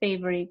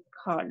favorite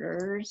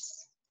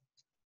colors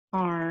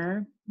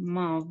are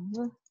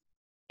mauve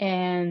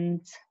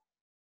and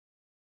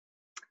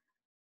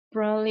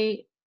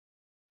probably,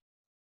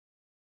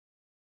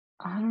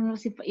 I don't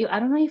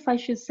know if I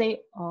should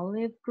say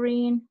olive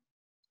green.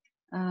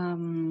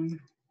 I'm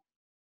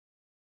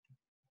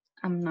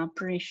not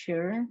pretty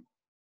sure.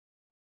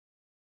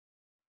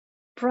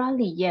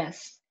 Probably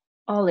yes,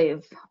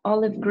 olive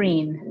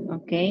green.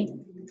 Okay,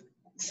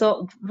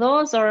 so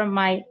those are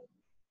my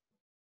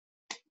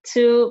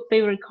two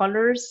favorite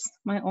colors.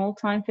 My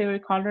all-time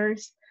favorite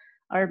colors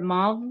are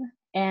mauve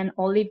and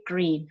olive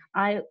green.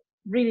 I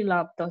really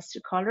love those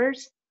two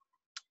colors.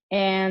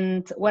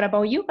 And what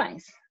about you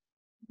guys?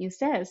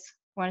 ISSS,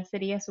 ¿cuál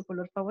sería su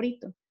color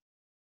favorito?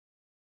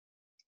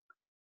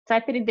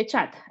 Type it in the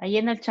chat. Ahí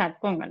en el chat,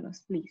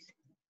 pónganos, please.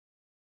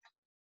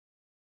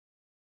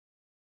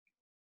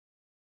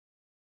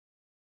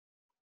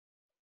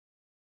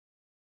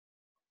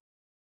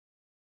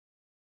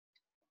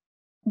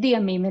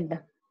 Dígame,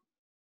 Imelda.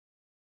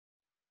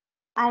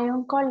 Hay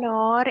un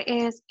color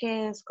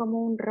que es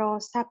como un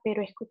rosa,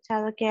 pero he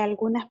escuchado que hay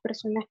algunas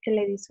personas que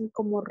le dicen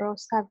como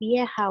rosa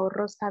vieja o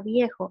rosa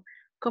viejo.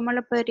 ¿Cómo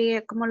lo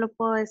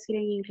puedo decir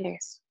en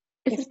inglés?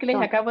 Es el que les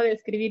acabo de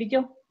escribir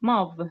yo,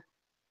 mauve.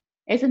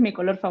 Ese es mi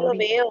color favorito. Lo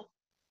veo.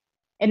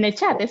 En el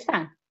chat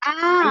está.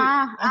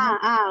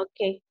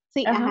 Ok.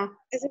 Sí, ajá.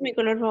 Ese es mi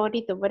color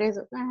favorito, por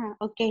eso. Ajá,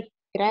 ok.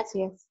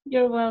 Gracias.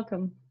 You're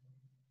welcome.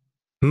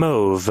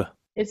 Mauve.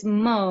 It's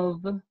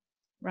mauve,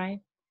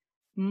 right?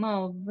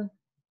 Mauve.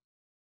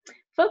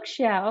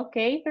 Fuchsia,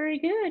 okay, very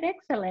good,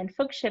 excellent.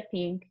 Fuchsia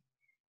pink.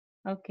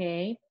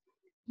 Okay.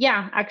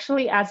 Yeah,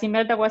 actually, as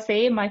Imelda was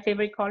saying, my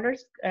favorite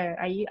colors,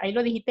 ahí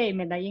lo dijiste,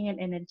 Imelda, ahí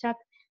en el chat.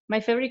 My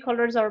favorite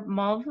colors are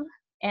mauve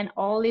and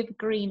olive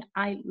green.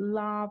 I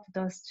love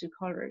those two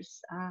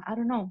colors. I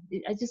don't know,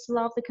 I just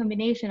love the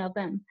combination of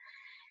them.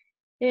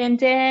 And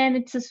then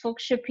it says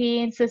fuchsia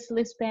pink, says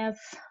Lisbeth,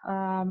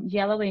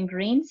 yellow and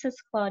green,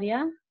 says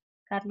Claudia.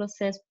 Carlos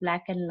says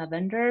black and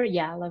lavender.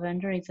 Yeah,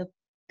 lavender is a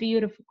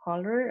beautiful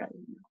color. I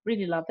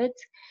really love it.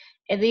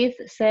 Edith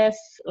says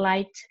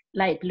light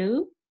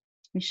blue.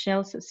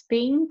 Michelle says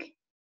pink.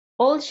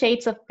 All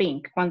shades of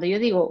pink. Cuando yo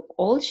digo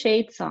all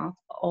shades of,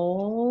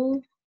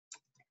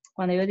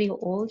 cuando yo digo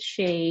all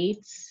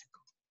shades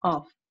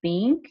of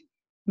pink,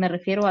 me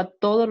refiero a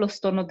todos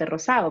los tonos de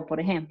rosado, por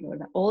ejemplo,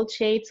 ¿verdad? All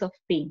shades of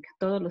pink,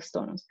 todos los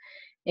tonos.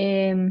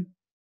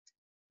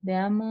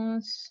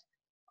 Veamos.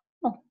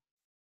 Oh.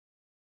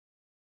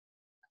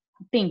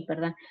 Pink,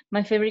 ¿verdad?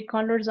 My favorite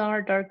colors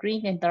are dark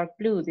green and dark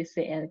blue, dice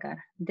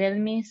Edgar.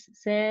 Delmis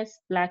says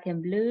black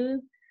and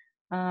blue.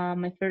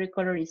 My favorite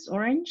color is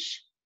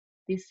orange.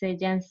 Dice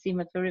Jancy,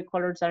 my favorite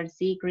colors are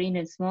sea green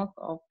and smoke.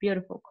 Oh,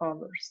 beautiful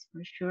colors,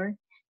 for sure.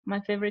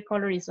 My favorite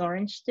color is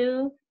orange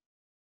too.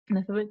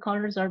 My favorite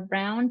colors are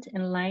brown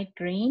and light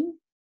green.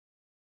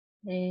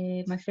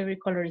 My favorite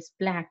color is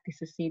black,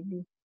 dice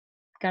Cindy.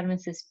 Carmen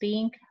says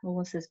pink.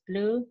 Hugo says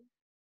blue.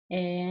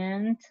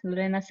 And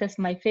Lorena says,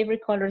 my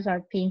favorite colors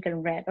are pink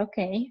and red.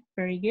 Okay,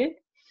 very good.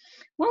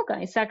 Well,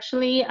 guys,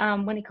 actually,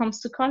 when it comes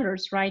to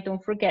colors, right,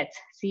 don't forget,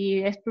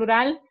 si es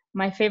plural,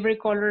 my favorite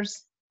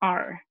colors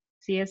are.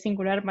 Si es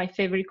singular, my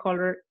favorite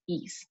color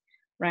is,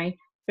 right?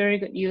 Very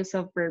good use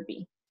of verb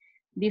be.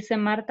 Dice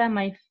Marta,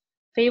 my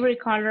favorite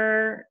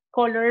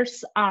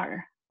colors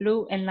are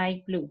blue and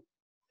light blue.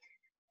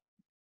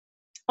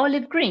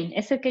 Olive green,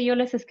 ese que yo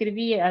les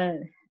escribí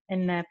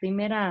en la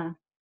primera,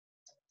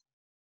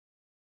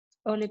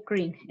 olive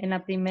green, en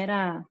la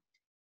primera,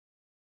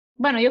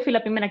 bueno, yo fui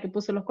la primera que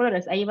puso los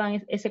colores, ahí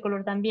van ese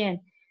color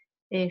también,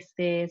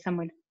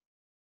 Samuel.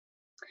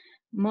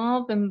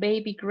 Mauve and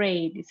baby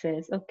gray,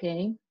 dices,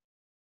 okay.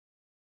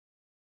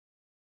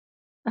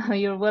 Oh,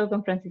 you're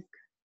welcome, Francisco.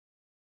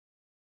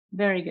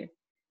 Very good.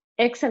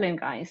 Excellent,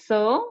 guys.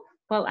 So,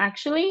 well,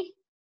 actually,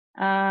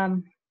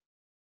 let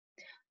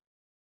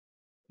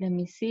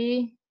me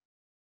see.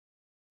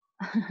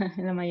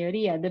 La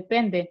mayoría,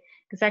 depende.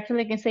 Because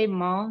actually I can say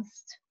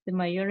most, the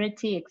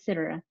majority,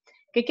 etc.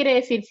 ¿Qué quiere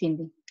decir,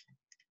 Cindy?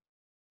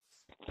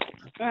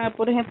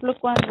 Por ejemplo,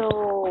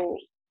 cuando,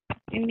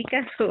 en mi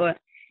caso,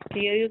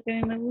 que yo digo que a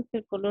mí me gusta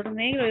el color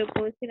negro, yo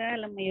puedo decir,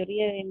 la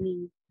mayoría de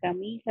mis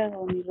camisas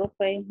o mi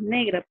ropa es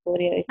negra,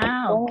 podría decir.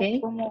 Ok.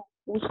 ¿Cómo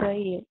uso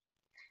ahí?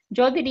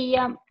 Yo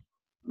diría,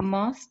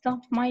 most of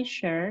my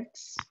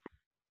shirts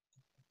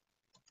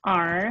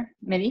are,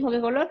 ¿me dijo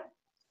qué color?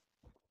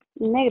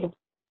 Negro.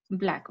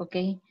 Black, ok.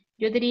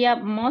 Yo diría,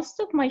 most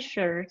of my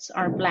shirts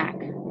are black,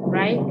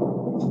 right?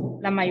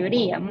 La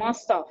mayoría,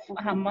 most of.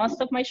 Ajá,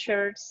 most of my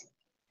shirts.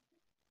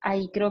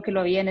 Ahí creo que lo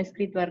habían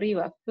escrito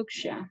arriba,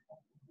 fuchsia.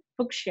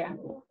 Fuchsia.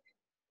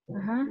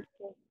 Ajá.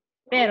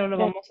 Pero lo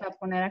vamos a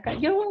poner acá.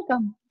 You're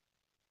welcome.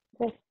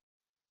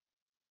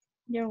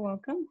 You're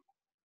welcome.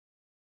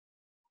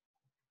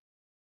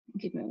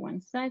 Give me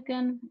 1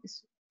 second.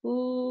 Es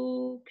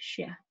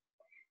fuchsia.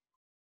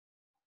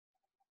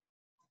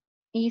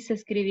 Y se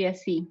escribe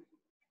así.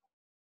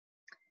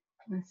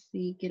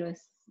 Así quiero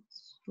es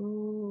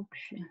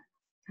fuchsia.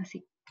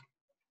 Así.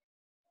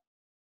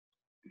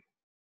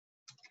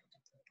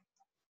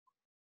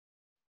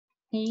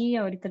 Y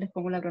ahorita les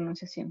pongo la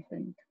pronunciación.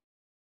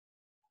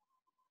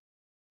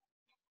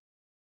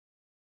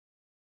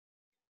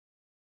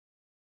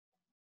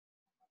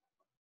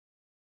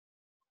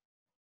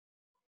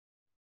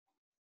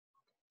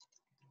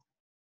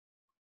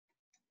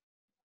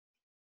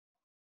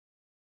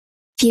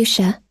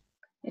 Fuchsia.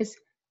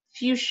 Es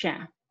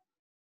fuchsia.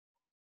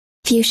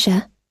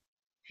 Fuchsia.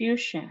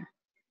 Fuchsia.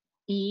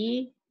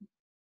 Y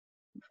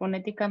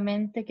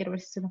fonéticamente, quiero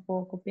ver si se lo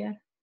puedo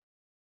copiar.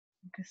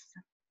 Acá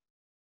está.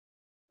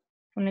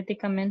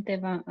 Fonéticamente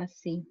va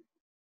así.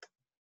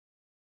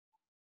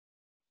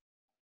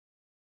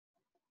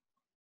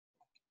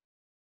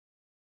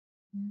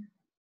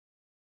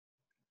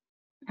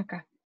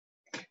 Acá.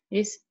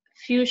 Es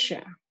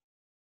fuchsia.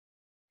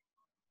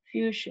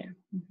 Fuchsia.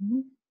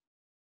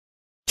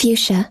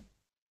 Fuchsia.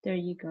 There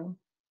you go.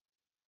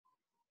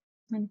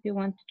 And if you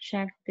want to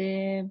check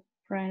the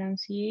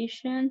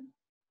pronunciation,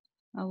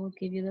 I will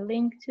give you the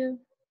link too.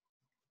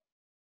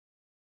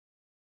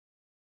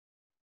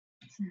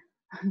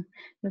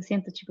 Lo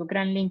siento, chicos,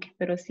 gran link,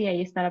 pero sí,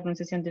 ahí está la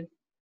pronunciación de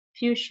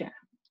fuchsia.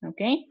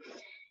 Okay.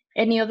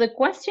 Any other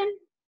question?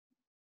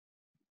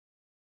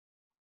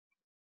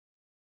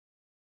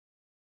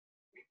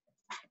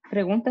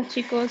 Preguntas,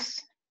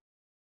 chicos.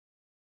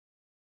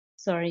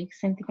 Sorry,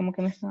 sentí como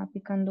que me estaba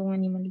picando un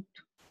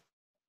animalito.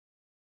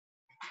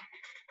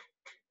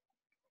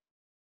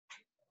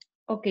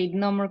 Okay,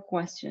 no more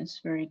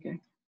questions. Very good.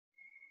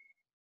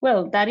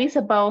 Well, that is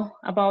about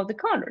the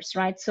colors,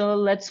 right? So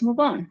let's move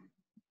on.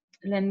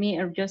 Let me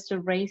just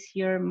erase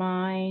here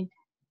my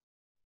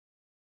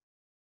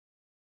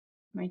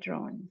My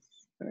drawings.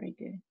 Very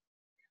good.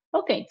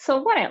 Okay,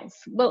 so what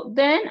else? Well,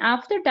 then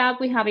after that,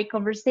 we have a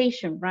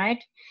conversation,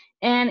 right?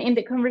 And in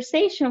the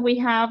conversation, we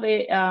have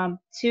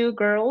two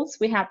girls.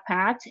 We have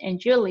Pat and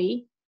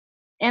Julie.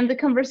 And the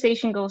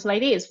conversation goes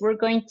like this. We're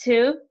going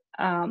to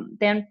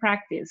then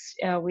practice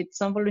with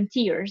some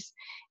volunteers.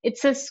 It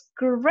says,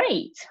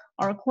 great,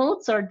 our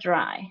clothes are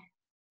dry.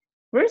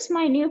 Where's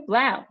my new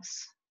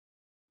blouse?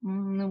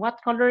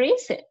 What color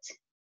is it?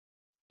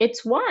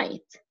 It's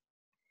white.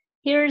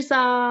 Here's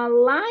a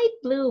light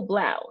blue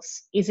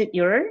blouse. Is it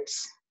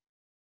yours?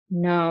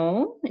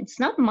 No, it's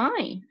not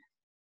mine.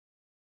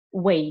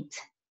 Wait,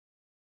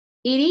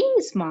 it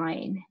is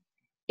mine.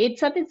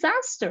 It's a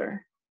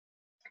disaster.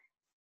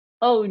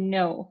 Oh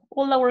no,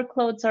 all our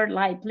clothes are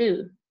light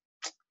blue.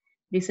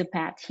 Dice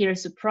Pat,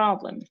 here's the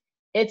problem.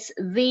 It's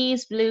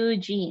these blue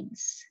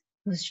jeans.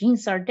 Whose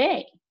jeans are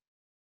they?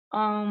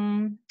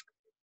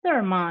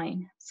 They're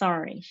mine.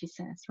 Sorry, she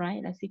says,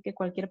 right? Así que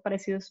cualquier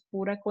parecido es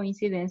pura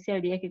coincidencia.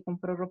 El día que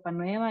compró ropa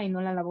nueva y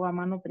no la lavó a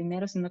mano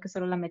primero, sino que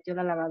solo la metió a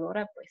la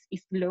lavadora, pues, y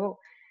luego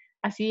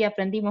así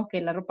aprendimos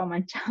que la ropa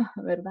manchaba,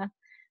 ¿verdad?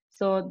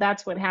 So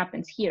that's what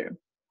happens here.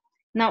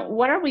 Now,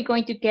 what are we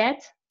going to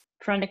get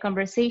from the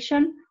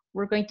conversation?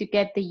 We're going to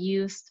get the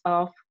use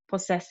of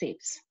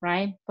possessives,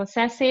 right?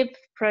 Possessive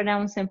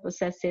pronouns and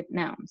possessive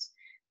nouns.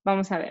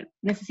 Vamos a ver.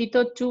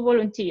 Necesito 2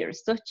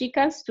 volunteers, 2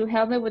 chicas to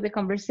help me with the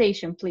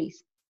conversation,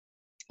 please.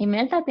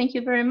 Imelda, thank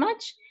you very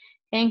much.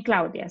 And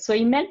Claudia. So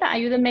Imelda,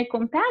 ayúdeme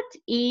con Pat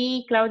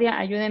y Claudia,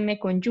 ayúdeme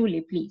con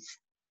Julie, please.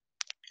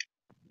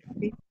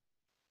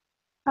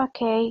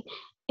 Okay,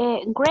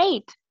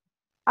 great.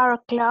 Our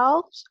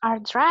clothes are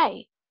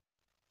dry.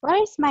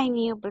 Where is my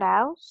new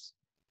blouse?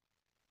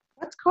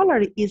 What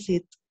color is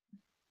it?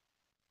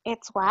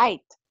 It's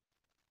white.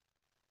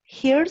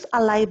 Here's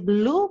a light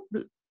blue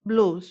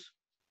blouse.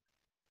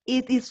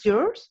 It is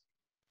yours?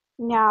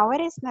 No,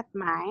 it is not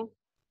mine.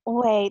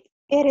 Wait,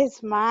 it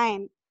is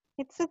mine.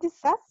 It's a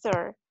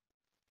disaster.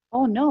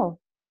 Oh no,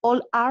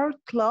 all our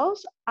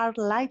clothes are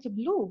light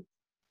blue.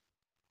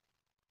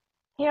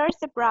 Here's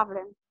the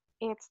problem.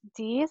 It's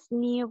these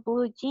new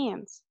blue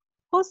jeans.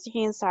 Whose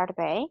jeans are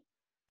they?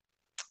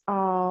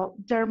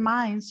 They're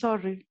mine,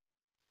 sorry.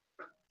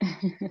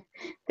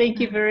 Thank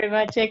you very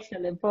much.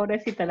 Excellent.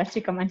 Pobrecita, la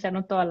chica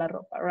mancharon toda la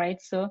ropa,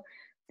 right? So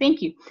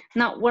thank you.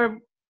 Now,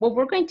 what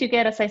we're going to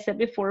get, as I said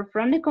before,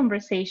 from the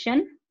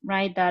conversation,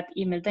 right, that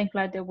Imelda and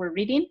Claudia were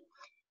reading,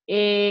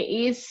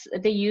 is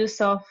the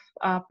use of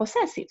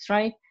possessives,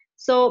 right?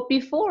 So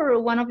before,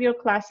 one of your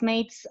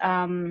classmates,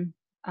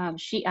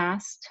 she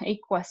asked a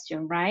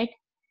question, right,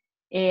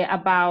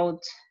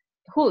 about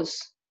whose.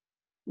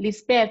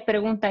 Lisbeth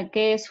pregunta,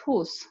 ¿qué es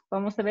whose?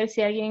 Vamos a ver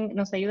si alguien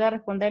nos ayuda a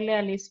responderle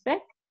a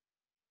Lisbeth.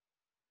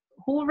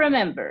 Who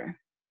remember?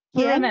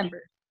 Who ¿Quién?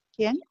 remember?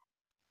 ¿Quién?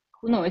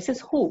 No, ese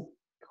es who.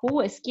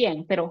 Who es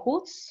quién, pero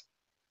whose.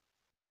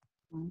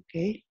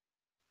 Okay.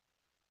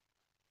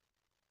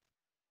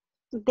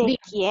 ¿De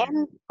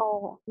quién?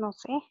 O no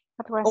sé,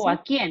 algo así. O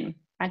a quién.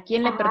 ¿A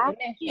quién le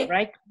pertenece?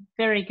 Right?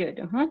 Very good.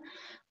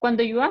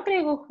 Cuando yo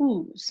agrego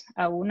whose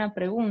a una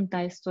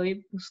pregunta,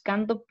 estoy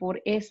buscando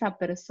por esa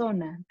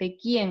persona. ¿De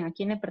quién? ¿A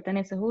quién le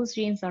pertenece? Whose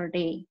jeans are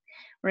they?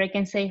 Or I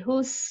can say,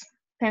 whose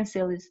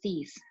pencil is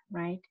this?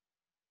 Right?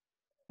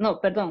 No,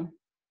 perdón.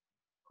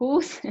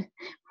 Whose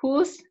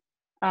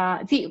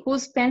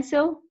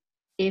pencil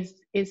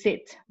is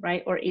it?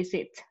 Right? Or is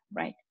it?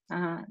 Right?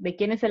 ¿De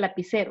quién es el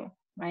lapicero?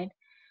 Right?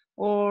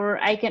 Or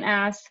I can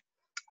ask,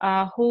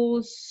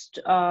 whose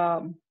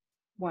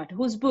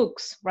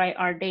books, right,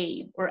 are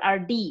they? Or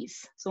are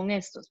these? Son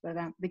estos,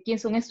 ¿verdad? ¿De quién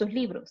son estos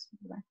libros?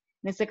 ¿Verdad?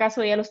 En este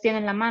caso ya los tiene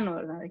en la mano,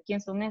 ¿verdad? ¿De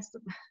quién son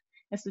estos?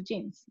 Estos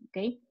jeans, ¿ok?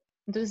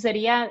 Entonces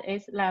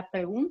es la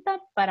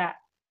pregunta para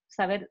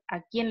saber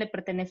a quién le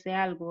pertenece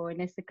algo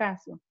en este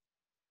caso.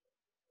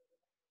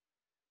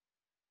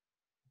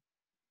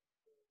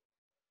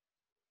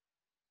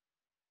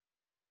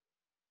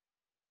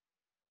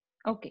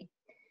 Ok.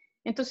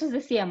 Entonces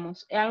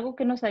decíamos, algo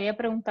que nos había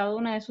preguntado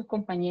una de sus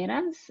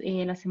compañeras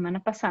la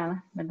semana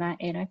pasada, ¿verdad?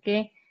 Era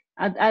que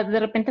de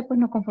repente pues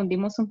nos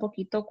confundimos un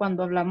poquito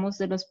cuando hablamos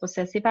de los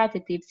possessive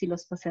adjectives y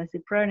los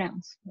possessive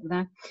pronouns,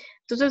 ¿verdad?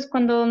 Entonces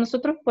cuando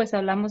nosotros pues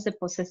hablamos de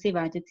possessive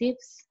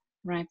adjectives,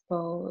 right?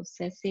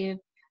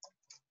 Possessive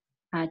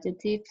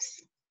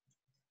adjectives,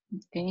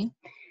 ok.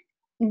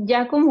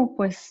 Ya como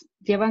pues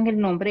llevan el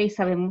nombre y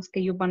sabemos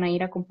que ellos van a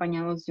ir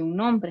acompañados de un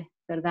nombre,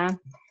 ¿verdad?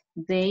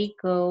 They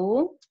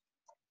go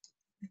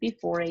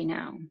before a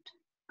noun,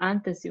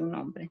 antes de un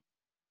nombre.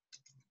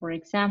 For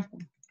example,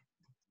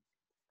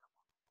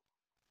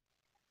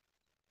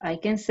 I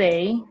can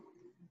say,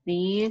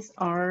 these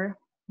are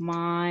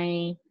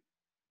my,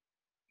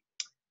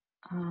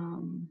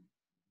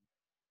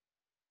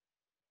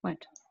 what?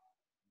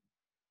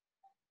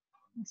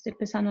 Estoy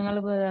pensando en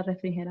algo de la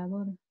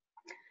refrigeradora.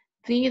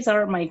 These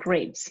are my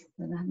grapes,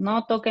 ¿verdad?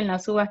 No toquen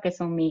las uvas que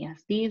son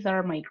mías. These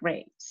are my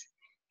grapes.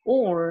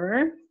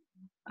 Or,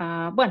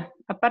 bueno,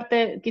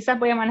 aparte, quizás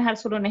voy a manejar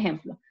solo un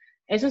ejemplo.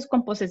 Eso es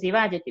con possessive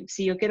adjective.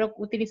 Si yo quiero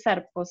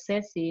utilizar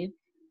possessive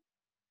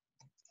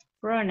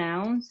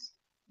pronouns.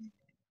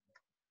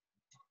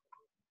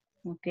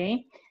 Ok.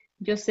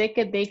 Yo sé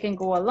que they can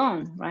go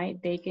alone,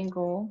 right? They can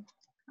go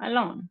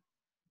alone.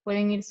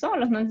 Pueden ir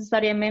solos, no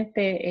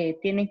necesariamente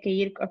tienen que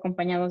ir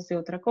acompañados de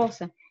otra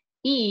cosa.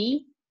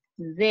 Y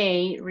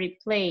they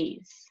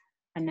replace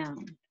a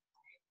noun.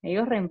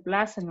 Ellos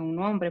reemplazan a un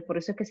nombre, por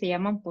eso es que se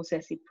llaman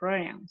possessive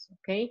pronouns,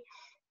 ¿ok?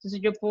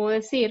 Entonces yo puedo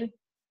decir,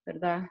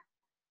 ¿verdad?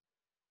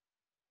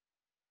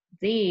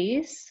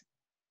 These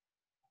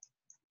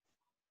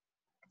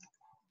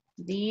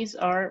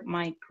are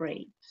my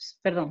grapes.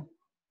 Perdón.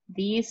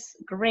 These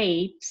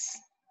grapes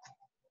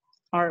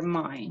are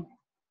mine.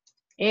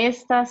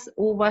 Estas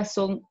uvas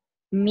son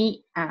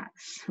mías,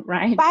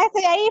 right? Váyase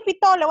de ahí,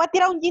 Fito, le voy a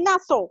tirar un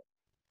ginazo.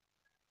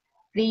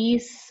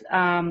 These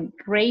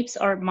grapes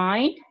are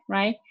mine,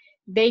 right?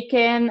 They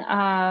can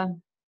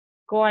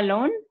go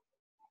alone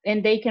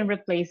and they can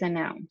replace a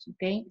noun,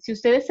 okay? Si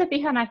ustedes se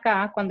fijan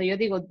acá, cuando yo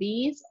digo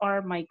these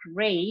are my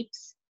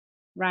grapes,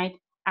 right?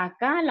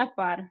 Acá a la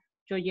par,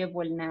 yo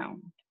llevo el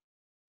noun.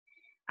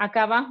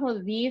 Acá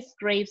abajo, these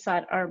grapes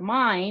are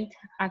mine.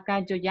 Acá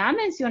yo ya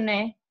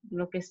mencioné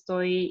lo que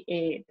estoy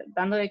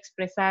tratando de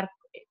expresar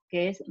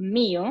que es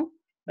mío,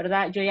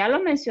 ¿verdad? Yo ya lo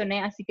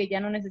mencioné, así que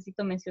ya no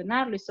necesito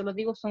mencionarlo y solo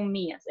digo son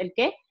mías. ¿El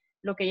qué?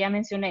 Lo que ya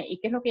mencioné. ¿Y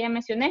qué es lo que ya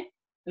mencioné?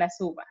 Las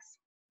uvas,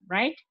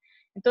 right?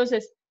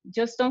 Entonces,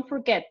 just don't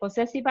forget,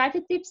 possessive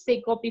adjectives,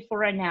 they go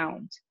before a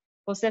noun.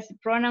 Possessive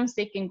pronouns,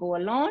 they can go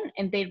alone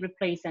and they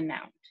replace a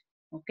noun,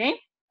 ¿ok?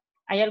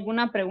 ¿Hay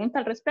alguna pregunta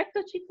al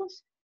respecto,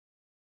 chicos?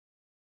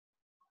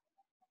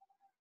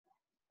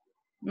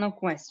 No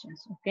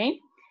questions, ¿ok?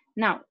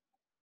 Now,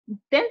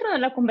 dentro de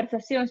la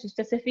conversación, si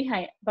usted se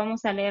fija,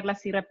 vamos a leerla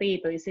así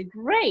rapidito. Dice,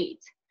 great,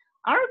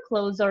 our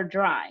clothes are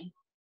dry.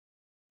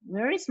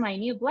 Where is my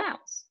new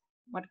blouse?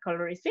 What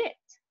color is it?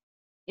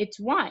 It's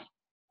white.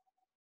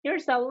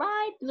 Here's a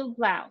light blue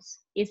blouse.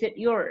 Is it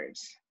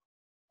yours?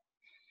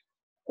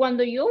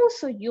 Cuando yo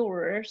uso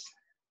yours,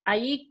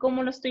 ahí,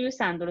 ¿cómo lo estoy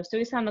usando? ¿Lo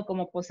estoy usando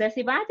como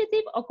possessive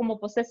adjective o como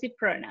possessive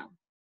pronoun?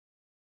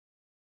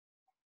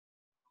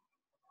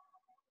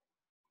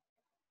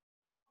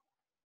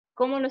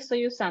 ¿Cómo lo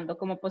estoy usando?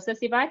 ¿Como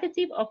possessive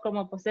adjective o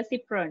como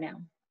possessive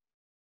pronoun?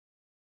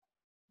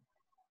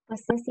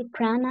 Possessive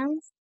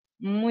pronouns.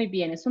 Muy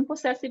bien, es un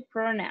possessive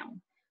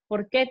pronoun.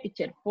 ¿Por qué,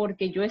 teacher?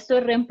 Porque yo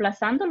estoy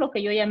reemplazando lo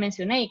que yo ya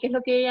mencioné. ¿Y qué es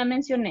lo que yo ya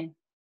mencioné?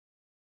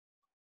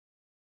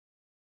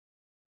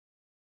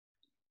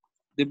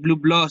 The blue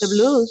blouse.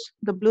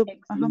 The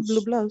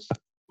blue blouse.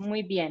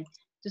 Muy bien.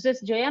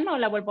 Entonces, yo ya no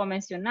la vuelvo a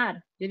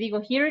mencionar. Yo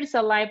digo, here is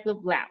a light blue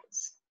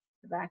blouse.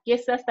 ¿Verdad? Aquí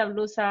está esta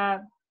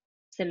blusa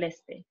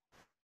celeste.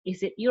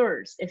 Is it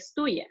yours? Es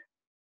tuya.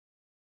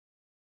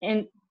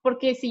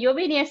 Porque si yo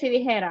viniese y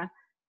dijera,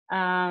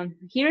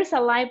 here's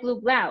a light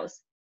blue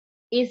blouse.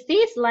 Is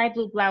this light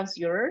blue blouse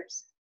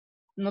yours?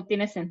 No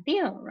tiene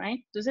sentido,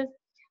 right? Entonces,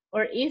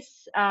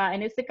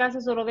 en este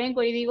caso solo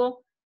vengo y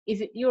digo,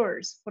 is it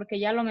yours? Porque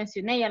ya lo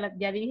mencioné,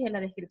 ya dije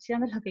la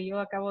descripción de lo que yo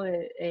acabo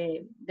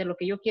de lo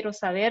que yo quiero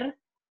saber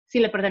si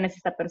le pertenece a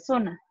esta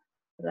persona,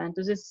 ¿verdad?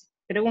 Entonces,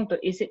 pregunto,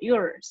 is it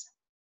yours?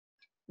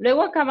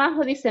 Luego acá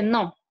abajo dice,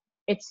 no,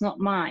 it's not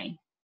mine.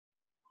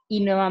 Y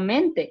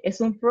nuevamente,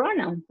 es un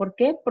pronoun. ¿Por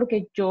qué?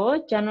 Porque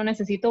yo ya no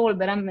necesito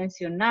volver a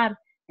mencionar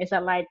esa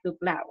light blue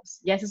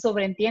blouse. Ya se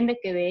sobreentiende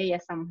que de ella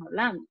estamos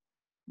hablando.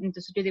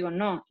 Entonces yo digo,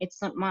 no,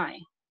 it's not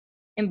mine.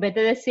 En vez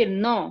de decir,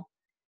 no,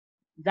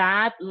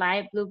 that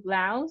light blue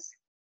blouse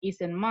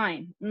isn't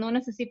mine. No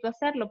necesito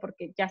hacerlo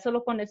porque ya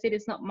solo con decir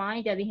it's not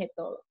mine ya dije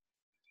todo.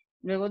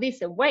 Luego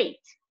dice,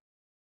 wait,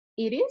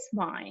 it is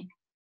mine.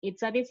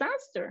 It's a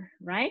disaster,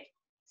 right?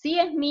 Sí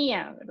es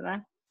mía,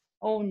 ¿verdad?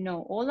 Oh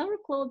no, all our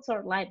clothes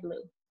are light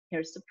blue.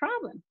 Here's the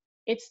problem.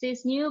 It's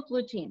these new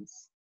blue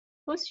jeans.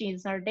 Whose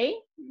jeans are they?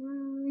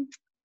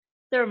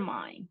 They're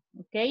mine,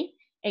 okay?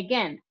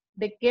 Again,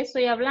 ¿de qué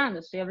estoy hablando?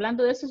 Estoy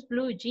hablando de esos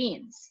blue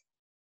jeans,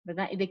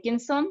 ¿verdad? ¿Y de quién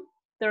son?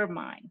 They're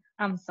mine.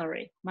 I'm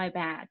sorry, my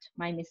bad,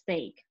 my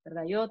mistake,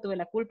 ¿verdad? Yo tuve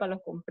la culpa,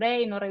 los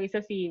compré y no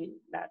revisé si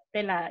la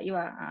tela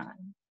iba a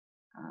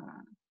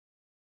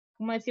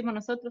 ¿cómo decimos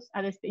nosotros?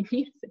 A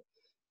desteñirse,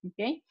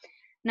 okay?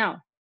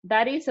 Now,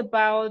 that is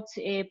about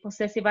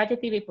possessive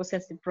adjective y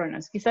possessive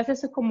pronouns. Quizás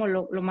eso es como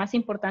lo más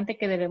importante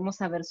que debemos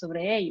saber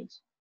sobre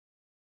ellos.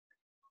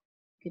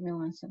 Give me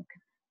one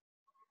second.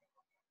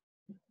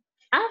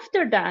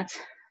 After that,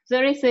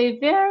 there is a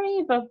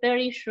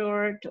very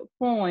short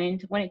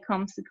point when it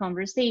comes to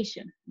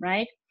conversation,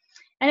 right?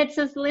 And it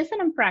says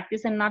listen and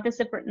practice and notice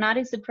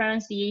the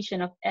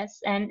pronunciation of S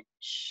and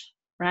sh,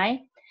 right?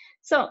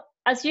 So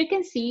as you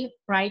can see,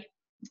 right,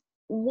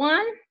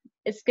 one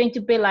is going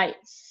to be like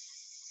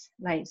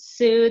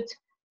suit,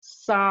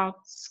 sock,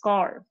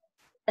 scarf,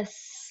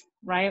 S,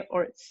 right?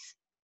 Or S.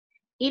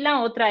 Y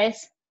la otra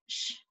es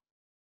sh,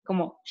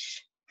 como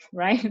sh,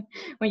 right?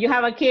 When you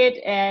have a kid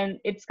and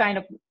it's kind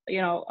of,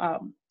 you know,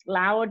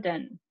 loud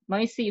and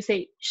noisy, you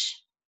say shh,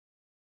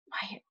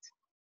 quiet,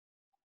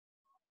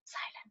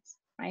 silence,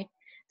 right?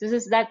 This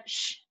is that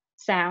sh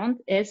sound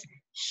is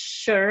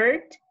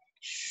shirt,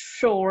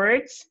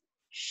 shorts,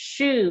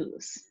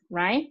 shoes,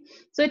 right?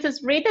 So it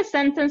says, read the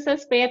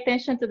sentences, pay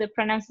attention to the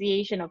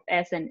pronunciation of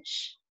S and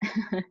sh.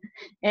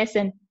 S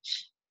and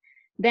sh.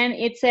 Then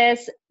it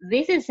says,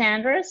 this is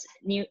Sandra's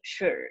new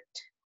shirt.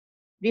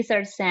 These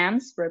are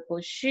Sam's purple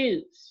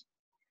shoes.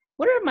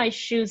 What are my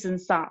shoes and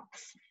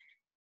socks?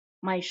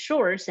 My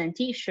shorts and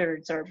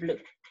t-shirts are blue.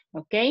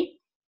 Okay,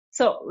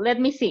 so let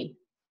me see.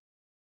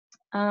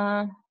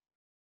 Let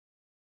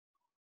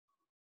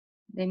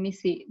me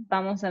see.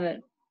 Vamos a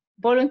ver.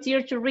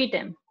 Volunteer to read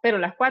them. Pero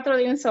las cuatro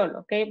de un solo.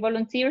 Okay,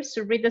 volunteers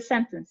to read the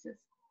sentences.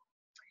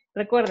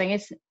 Recuerden,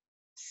 es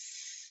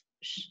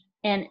sh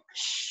and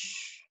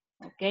sh.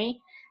 Okay.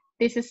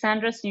 This is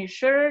Sandra's new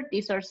shirt.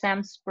 These are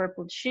Sam's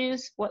purple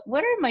shoes.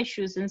 What are my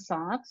shoes and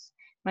socks?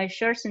 My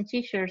shirts and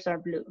t-shirts are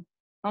blue.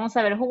 Vamos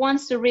a ver, who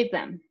wants to read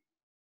them?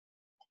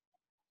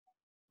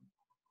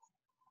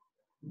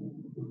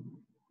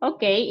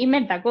 Okay,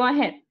 Imelda, go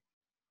ahead.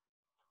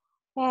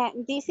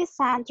 This is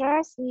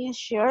Sandra's new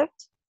shirt.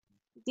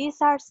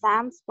 These are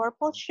Sam's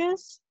purple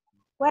shoes.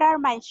 What are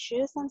my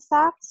shoes and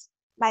socks?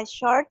 My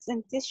shorts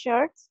and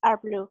t-shirts are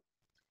blue.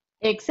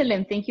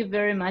 Excellent. Thank you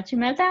very much,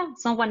 Imelda.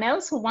 Someone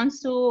else who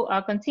wants to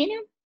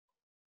continue?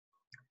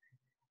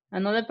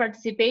 Another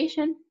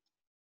participation?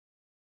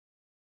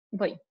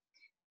 Voy.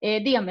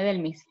 Dígame,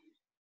 Delmis.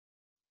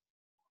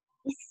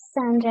 This is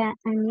Sandra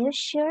a new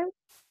shirt.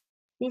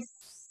 These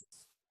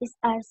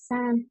are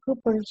some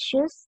purple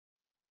shoes.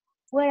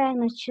 Where are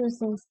my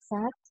shoes and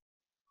socks?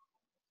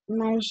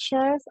 My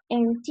shorts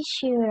and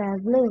t-shirt are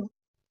blue.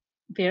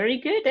 Very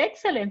good.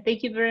 Excellent.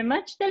 Thank you very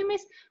much,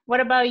 Delmis. What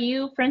about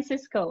you,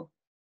 Francisco?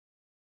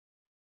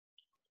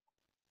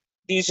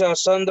 These are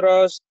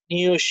Sandra's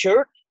new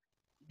shirt.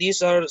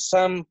 These are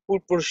some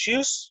purple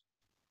shoes.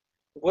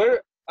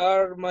 Where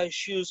are my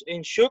shoes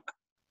and socks?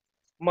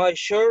 My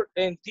shirt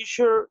and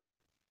t-shirt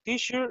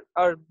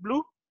are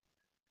blue.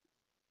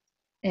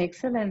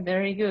 Excellent.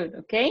 Very good.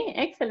 Okay.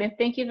 Excellent.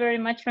 Thank you very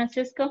much,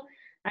 Francisco.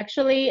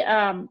 Actually,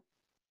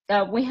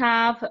 we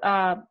have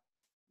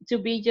to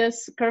be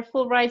just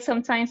careful, right?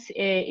 Sometimes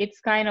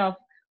it's kind of,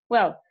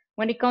 well,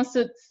 when it comes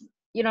to,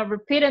 you know,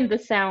 repeating the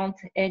sound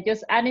and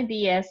just adding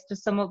the S to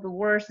some of the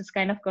words is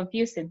kind of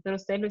confusing, pero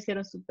ustedes lo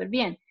hicieron súper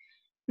bien.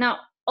 Now,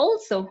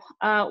 also,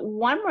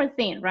 one more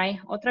thing, right?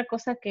 Otra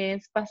cosa que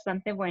es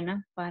bastante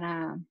buena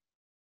para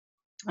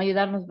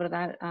ayudarnos,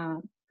 ¿verdad?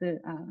 A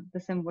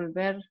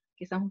desenvolver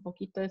quizás un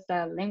poquito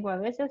esta lengua a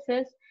veces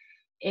es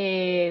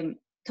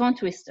tongue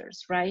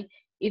twisters, right?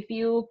 If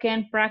you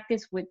can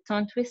practice with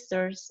tongue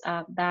twisters,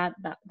 that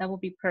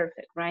would be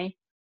perfect, right?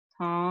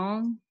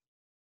 Tongue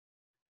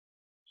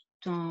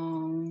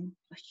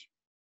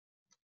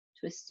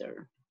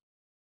twister.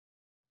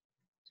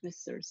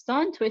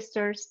 Tongue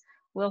twisters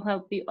will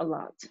help you a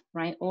lot,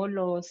 right? O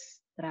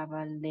los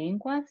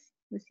trabalenguas,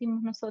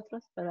 decimos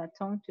nosotros, para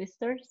tongue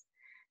twisters.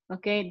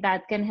 Okay,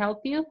 that can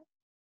help you.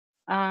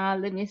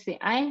 Let me see.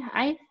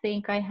 I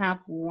think I have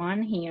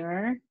one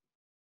here.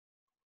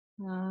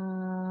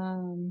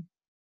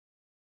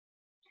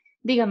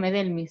 Dígame,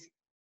 Delmis.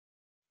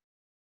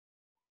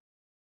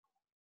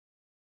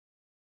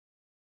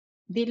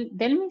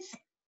 Delmis.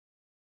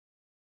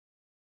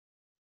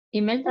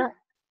 Imelda.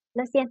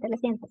 Lo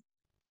siento.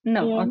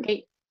 No, ok.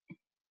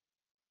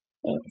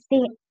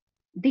 Sí.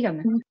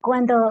 Dígame.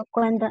 Cuando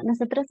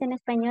nosotros en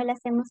español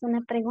hacemos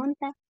una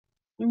pregunta,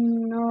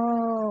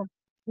 no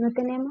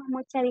tenemos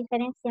mucha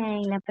diferencia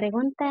en la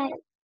pregunta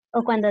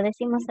o cuando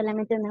decimos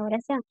solamente una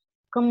oración.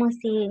 Como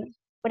si,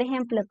 por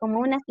ejemplo, como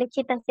una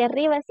flechita hacia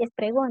arriba si es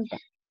pregunta.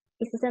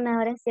 Y si es una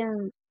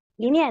oración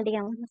lineal,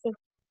 digamos así.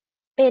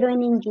 Pero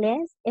en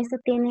inglés eso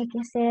tiene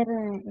que ser,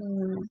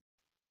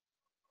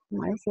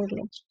 ¿cómo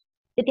decirle?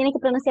 Se tiene que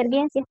pronunciar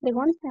bien si es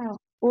pregunta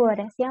u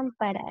oración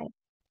para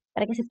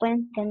que se pueda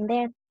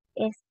entender.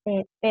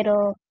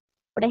 Pero,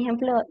 por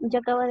ejemplo, yo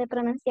acabo de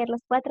pronunciar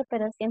los 4,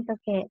 pero siento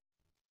que,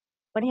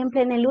 por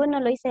ejemplo, en el 1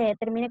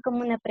 terminé como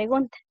una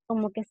pregunta,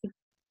 como que si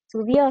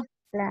subió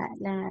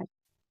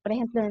por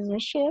ejemplo, el new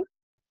shirt.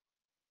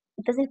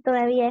 Entonces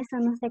todavía eso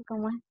no sé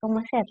cómo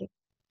hacerlo.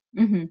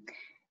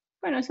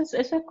 Bueno, eso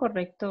es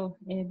correcto,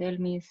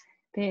 Delmis.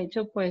 De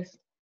hecho,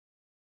 pues,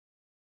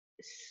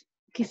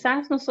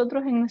 quizás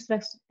nosotros en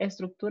nuestras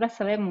estructuras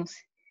sabemos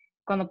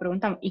cuando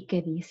preguntamos, ¿y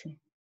qué dice?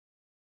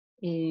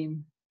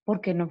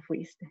 ¿Por qué no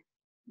fuiste?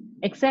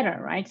 Etc.,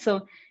 right?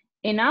 So,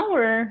 in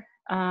our,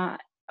 I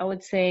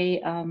would say,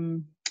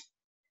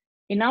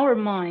 in our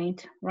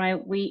mind,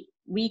 right,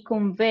 we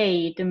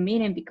convey the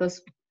meaning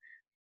because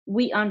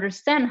we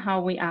understand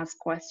how we ask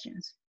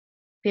questions.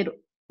 Pero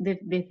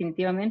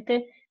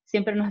definitivamente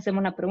siempre nos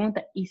hacemos la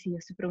pregunta, ¿y si yo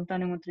estoy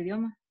preguntando en otro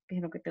idioma? ¿Qué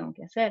es lo que tengo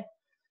que hacer?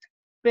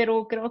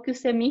 Pero creo que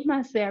usted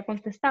misma se ha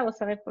contestado,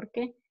 ¿sabe por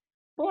qué?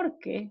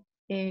 Porque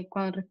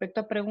con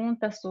respecto a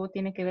preguntas, todo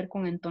tiene que ver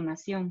con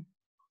entonación,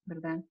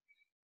 ¿verdad?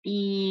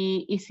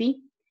 Y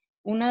sí,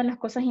 una de las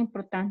cosas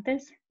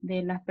importantes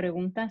de las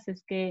preguntas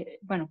es que,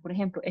 bueno, por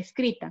ejemplo,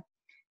 escrita.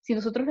 Si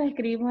nosotros la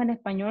escribimos en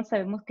español,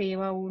 sabemos que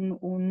lleva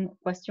un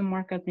question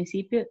mark al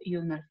principio y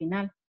uno al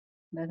final,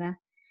 ¿verdad?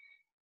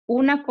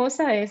 Una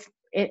cosa es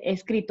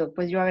escrito,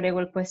 pues yo agrego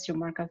el question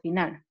mark al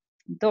final.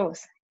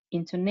 2,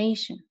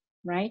 intonation,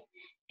 right?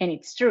 And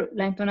it's true.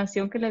 La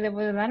entonación que le debo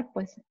de dar,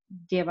 pues,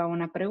 lleva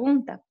una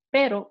pregunta,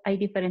 pero hay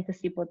diferentes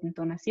tipos de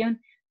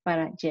entonación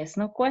para yes,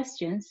 no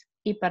questions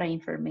y para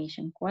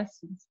information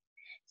questions.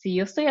 Si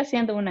yo estoy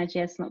haciendo una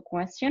yes, no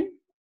question,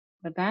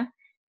 ¿verdad?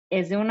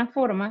 Es de una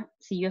forma.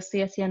 Si yo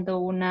estoy haciendo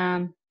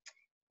una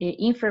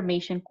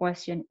information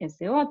question, es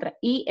de otra.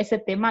 Y ese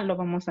tema lo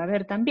vamos a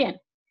ver también.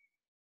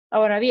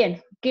 Ahora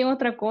bien, ¿qué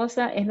otra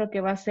cosa es lo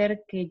que va a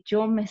hacer que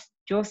yo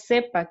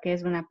sepa que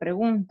es una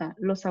pregunta?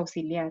 Los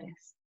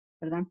auxiliares,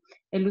 ¿verdad?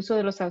 El uso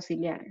de los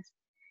auxiliares.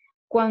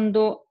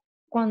 Cuando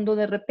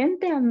de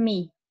repente a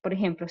mí, por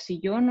ejemplo, si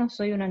yo no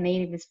soy una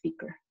native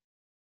speaker,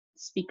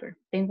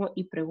 tengo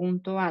y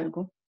pregunto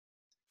algo,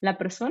 la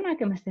persona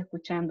que me está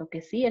escuchando,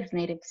 que sí es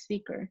native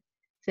speaker,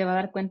 se va a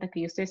dar cuenta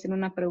que yo estoy haciendo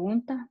una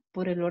pregunta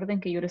por el orden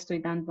que yo le estoy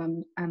dando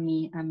a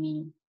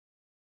mi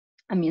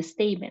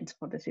statement,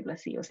 por decirlo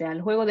así. O sea,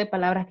 el juego de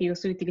palabras que yo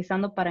estoy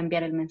utilizando para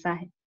enviar el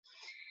mensaje.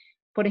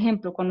 Por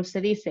ejemplo, cuando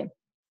usted dice,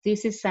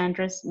 this is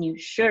Sandra's new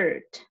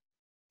shirt.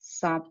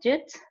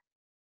 Subject,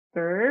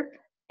 verb,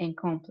 and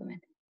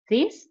complement.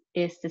 This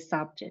is the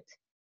subject.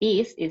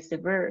 Is the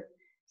verb.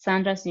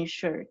 Sandra's new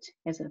shirt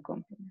es el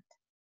complement.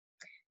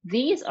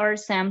 These are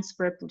Sam's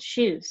purple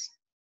shoes.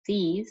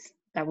 These,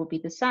 that will be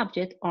the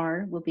subject,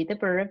 are will be the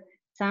verb,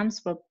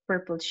 Sam's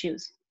purple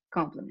shoes,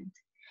 complement.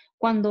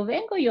 Cuando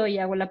vengo yo y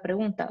hago la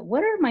pregunta,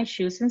 what are my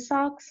shoes and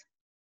socks?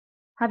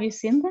 Have you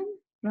seen them?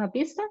 ¿Lo has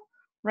visto?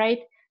 Right?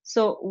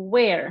 So,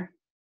 where.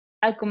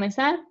 Al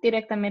comenzar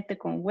directamente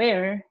con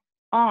where,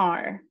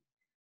 are,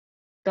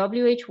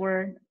 WH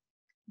word,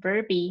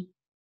 verb be,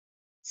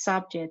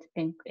 subject,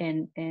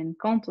 and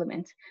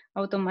complement,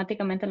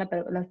 automáticamente la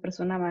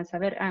persona va a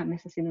saber, me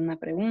está haciendo una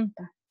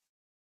pregunta.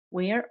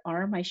 Where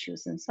are my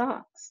shoes and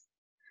socks?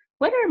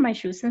 What are my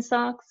shoes and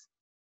socks?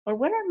 Or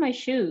what are my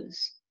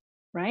shoes?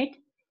 Right?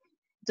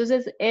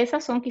 Entonces,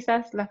 esas son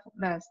quizás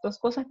las dos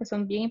cosas que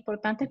son bien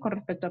importantes con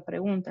respecto a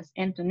preguntas.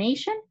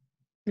 Intonation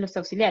y los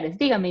auxiliares.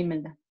 Dígame,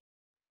 Imelda.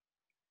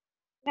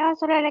 No,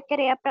 solo le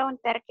quería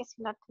preguntar que si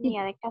no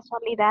tenía de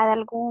casualidad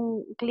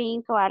algún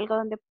link o algo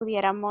donde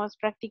pudiéramos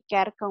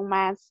practicar con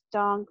más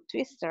tongue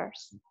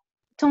twisters.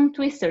 Tongue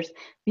twisters.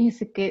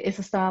 Fíjense que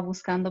eso estaba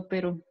buscando,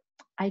 pero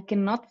I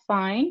cannot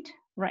find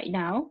right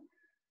now.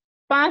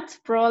 But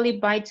probably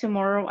by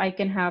tomorrow I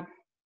can have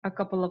a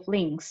couple of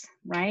links,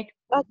 right?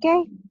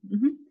 Okay.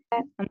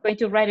 I'm going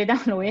to write it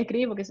down. Lo voy a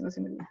escribir porque si no se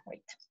me olvida.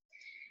 Wait.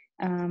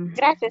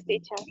 Gracias,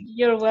 teacher.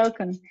 You're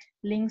welcome.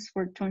 Links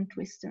for tongue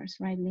twisters,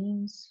 right?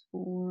 Links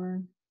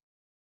for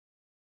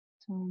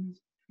tongue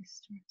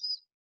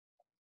twisters.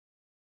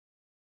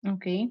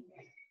 Okay.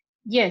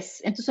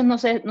 Yes. Entonces no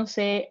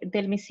sé,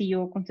 Delmi, si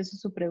yo contesto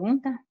su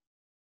pregunta.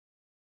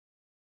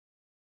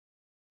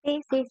 Sí,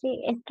 es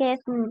que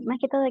es más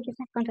que todo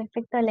quizás con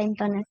respecto a la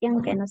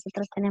entonación que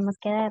nosotros tenemos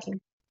que darle.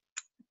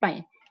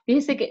 Vaya,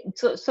 fíjese que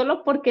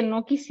solo porque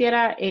no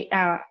quisiera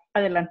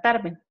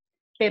adelantarme,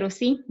 pero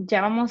sí, ya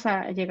vamos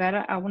a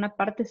llegar a una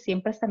parte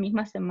siempre esta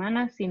misma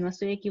semana, si no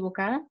estoy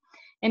equivocada,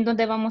 en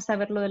donde vamos a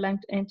ver lo de la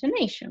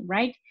intonation,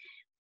 right?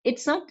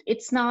 It's not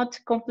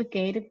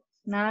complicated,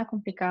 nada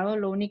complicado,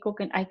 lo único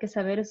que hay que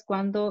saber es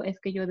cuándo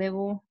es que yo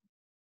debo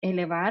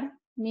elevar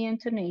mi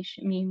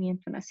intonation, mi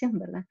entonación,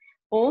 ¿verdad?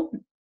 O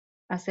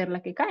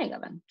hacerla que caiga,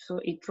 ¿verdad? So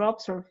it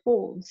drops or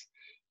falls.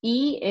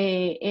 Y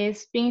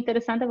es bien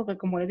interesante porque,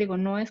 como les digo,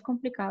 no es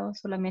complicado,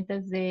 solamente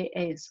es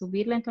de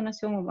subir la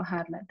entonación o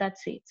bajarla.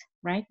 That's it,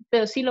 right?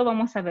 Pero sí lo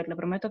vamos a ver, le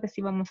prometo que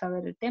sí vamos a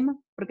ver el tema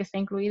porque está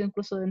incluido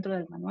incluso dentro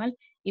del manual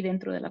y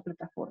dentro de la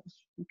plataforma,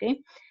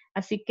 ¿ok?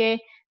 Así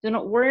que, do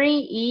not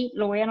worry y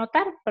lo voy a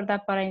anotar,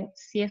 ¿verdad? Para,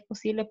 si es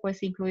posible,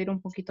 pues incluir un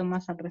poquito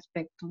más al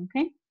respecto,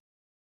 ¿ok?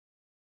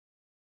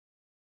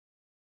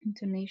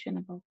 Intonation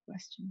about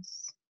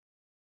questions.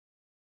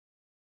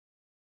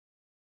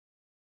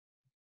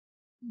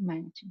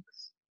 Bueno,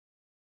 chicos.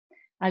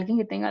 ¿Alguien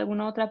que tenga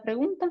alguna otra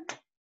pregunta?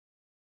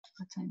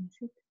 What time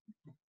is it?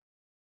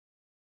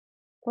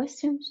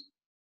 Questions?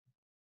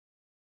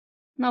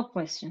 No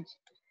questions.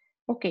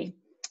 Okay.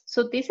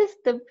 So this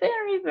is the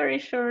very, very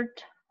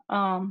short,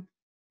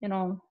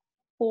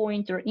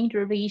 point or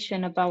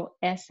intervention about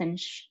S and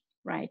sh,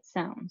 right,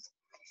 sounds.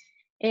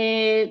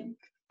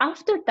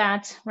 After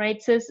that, right,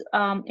 it says,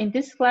 in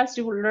this class,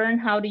 you will learn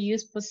how to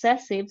use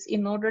possessives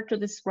in order to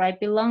describe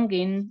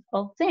belonging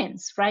of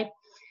things, right?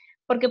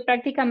 Porque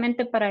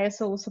prácticamente para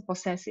eso uso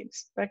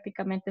possessives,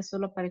 prácticamente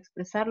solo para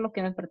expresar lo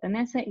que me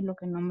pertenece y lo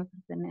que no me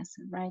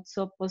pertenece, right?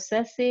 So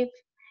possessive,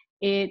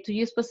 to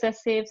use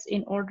possessives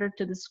in order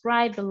to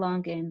describe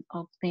belonging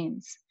of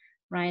things,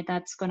 right?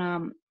 That's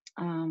going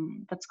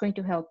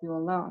to help you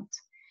a lot.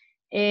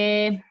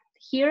 Here,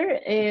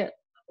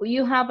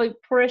 you have a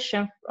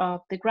portion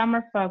of the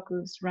grammar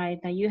focus,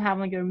 right, that you have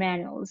on your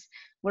manuals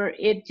where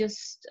it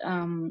just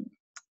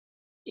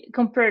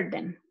compare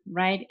them,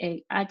 right?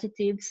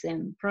 Adjectives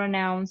and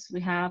pronouns.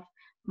 We have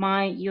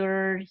my,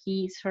 your,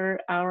 his,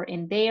 her, our,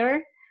 and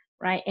their,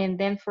 right? And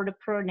then for the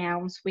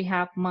pronouns, we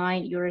have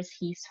mine, yours,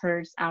 his,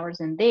 hers, ours,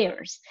 and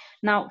theirs.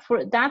 Now,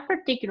 for that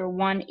particular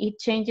one, it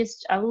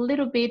changes a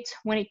little bit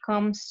when it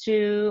comes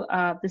to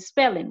the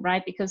spelling,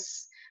 right?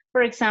 Because,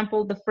 for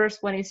example, the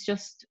first one is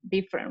just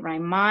different,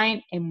 right?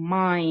 Mine and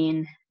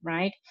mine,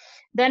 right?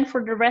 Then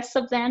for the rest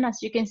of them,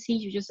 as you can see,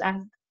 you just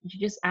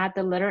add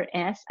the letter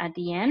S at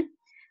the end,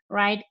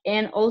 right?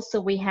 And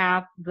also we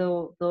have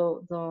the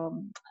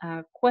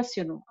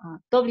question,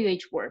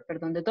 WH word,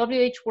 perdón, the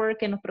WH word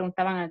que nos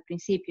preguntaban al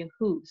principio,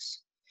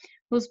 whose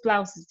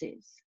blouse is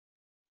this?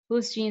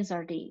 Whose jeans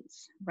are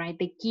these? Right?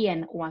 ¿De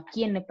quién o a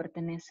quién le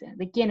pertenece?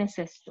 ¿De quién es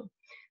esto?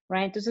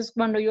 Right? Entonces,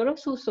 cuando yo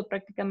los uso,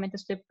 prácticamente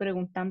estoy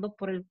preguntando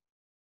por el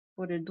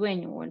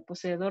dueño o el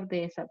poseedor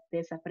de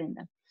esa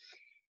prenda.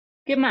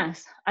 ¿Qué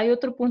más? Hay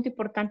otro punto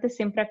importante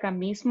siempre acá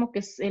mismo, que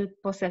es el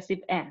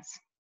possessive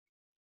as.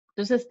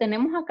 Entonces,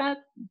 tenemos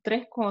acá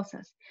tres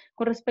cosas.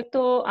 Con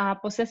respecto a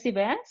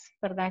possessive as,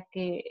 ¿verdad?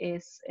 Que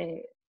es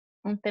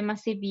un tema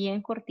así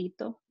bien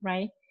cortito,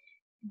 right?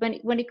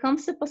 When it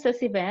comes to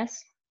possessive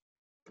as,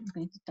 I'm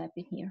going to type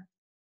it here.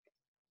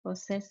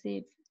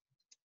 Possessive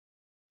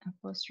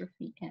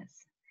apostrophe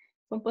s.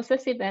 Con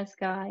possessive as,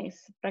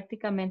 guys,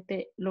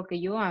 prácticamente lo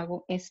que yo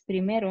hago es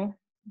primero,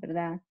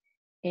 ¿verdad?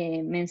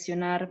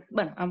 Mencionar,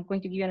 bueno, I'm going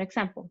to give you an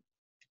example.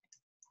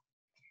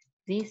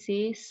 This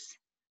is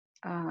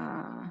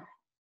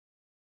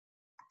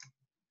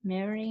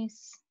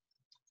Mary's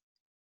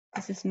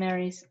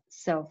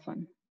cell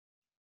phone.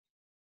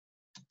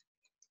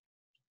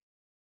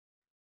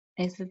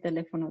 Es el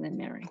teléfono de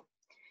Mary.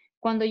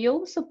 Cuando yo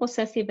uso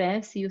possessive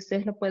as, y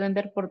ustedes lo pueden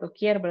ver por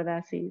doquier,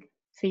 ¿verdad? Sí,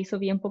 se hizo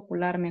bien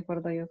popular, me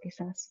acuerdo yo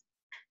quizás.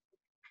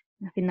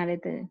 A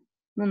finales de,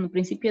 no,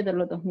 principios de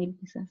los 2000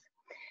 quizás.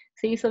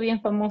 Se hizo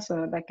bien famoso,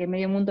 ¿verdad? Que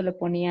medio mundo le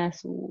ponía a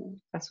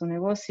su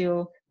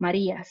negocio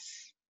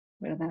Marías,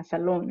 ¿verdad?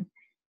 Salón,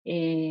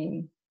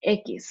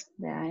 X,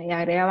 ¿verdad? Y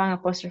agregaban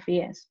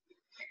apostrophe S.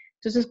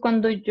 Entonces,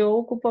 cuando yo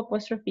ocupo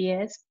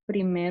apostrophe S,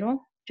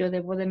 primero yo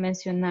debo de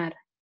mencionar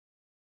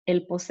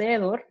el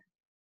poseedor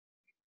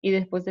y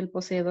después del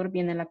poseedor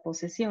viene la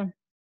posesión,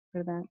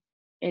 ¿verdad?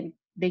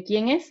 ¿De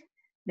quién es?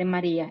 De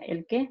María.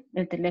 ¿El qué?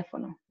 El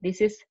teléfono.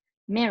 This is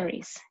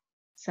Mary's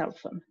cell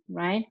phone,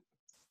 right?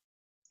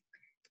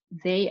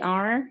 They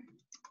are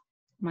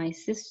my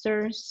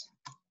sister's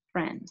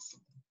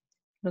friends.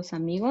 Los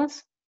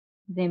amigos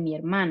de mi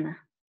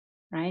hermana,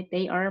 right?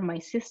 They are my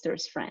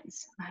sister's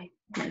friends. Ay,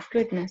 my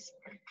goodness.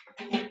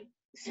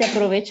 Se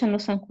aprovechan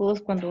los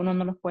zancudos cuando uno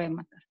no los puede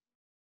matar.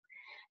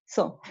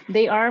 So,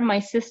 they are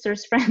my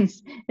sister's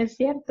friends. Es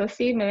cierto,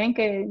 sí, me ven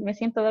que me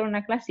siento a dar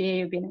una clase y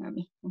ellos vienen a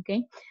mí, ¿ok?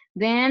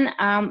 Then,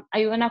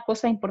 hay una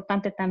cosa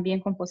importante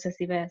también con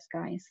possessive as,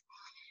 guys.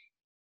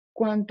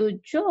 Cuando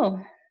yo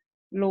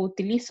lo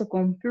utilizo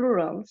con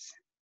plurals,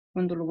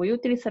 cuando lo voy a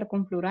utilizar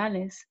con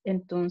plurales,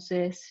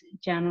 entonces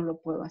ya no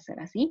lo puedo hacer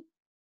así,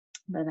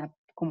 ¿verdad?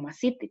 Como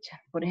así, teacher.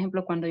 Por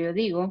ejemplo, cuando yo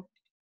digo,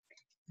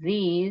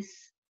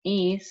 this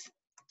is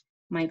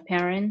my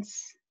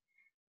parents'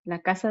 la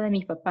casa de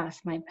mis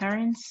papás, my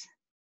parents'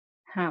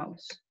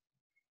 house.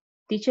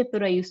 Teacher,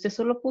 pero ahí usted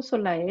solo puso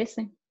la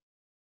S.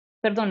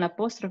 Perdón, la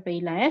apóstrofe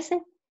y la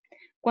S.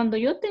 Cuando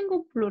yo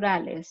tengo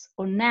plurales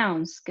o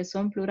nouns que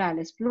son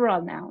plurales,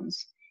 plural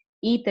nouns,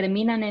 y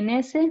terminan en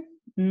S,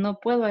 no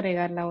puedo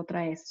agregar la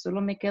otra S. Solo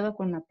me quedo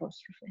con la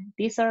apóstrofe.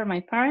 These are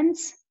my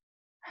parents'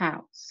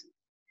 house.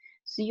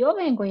 Si yo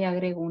vengo y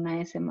agrego una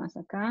S más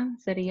acá,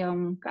 sería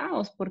un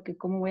caos porque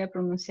 ¿cómo voy a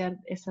pronunciar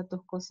esas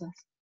dos cosas?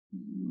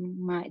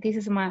 This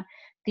is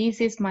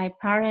my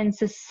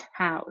parents'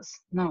 house.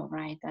 No,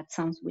 right? That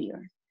sounds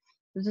weird.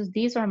 Entonces,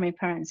 these are my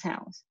parents'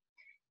 house.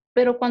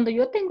 Pero cuando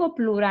yo tengo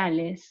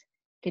plurales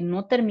que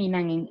no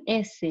terminan en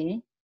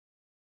S,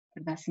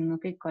 ¿verdad? Sino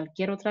que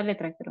cualquier otra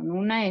letra, pero no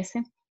una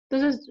S,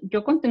 entonces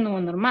yo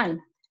continúo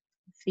normal.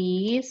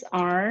 These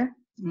are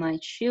my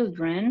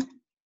children's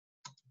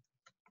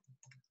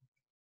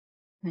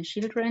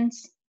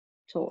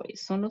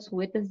toys. Son los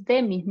juguetes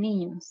de mis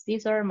niños.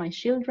 These are my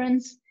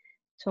children's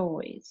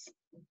toys,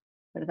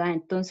 ¿verdad?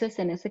 Entonces,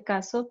 en ese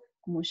caso,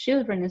 como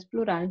children es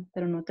plural,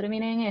 pero no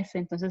termina en S,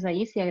 entonces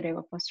ahí sí agrego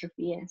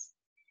apostrophe S.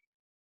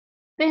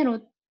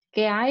 Pero,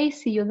 ¿qué hay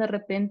si yo de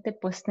repente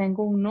pues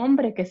tengo un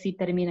nombre que sí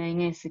termina en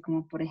S?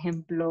 Como por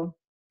ejemplo,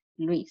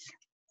 Luis.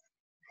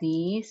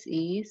 This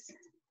is,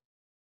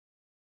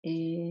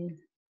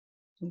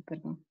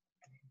 perdón,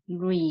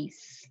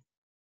 Luis.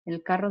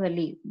 El carro de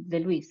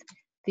Luis.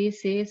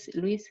 This is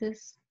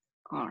Luis's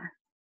car.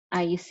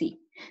 Ahí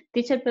sí.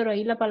 Teacher, pero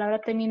ahí la palabra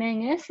termina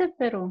en S,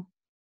 pero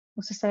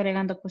usted está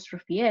agregando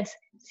apostrophe S.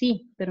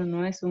 Sí, pero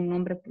no es un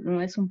nombre,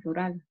 no es un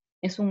plural.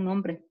 Es un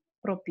nombre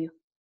propio.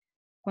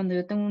 Cuando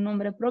yo tengo un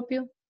nombre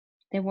propio,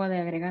 debo de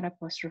agregar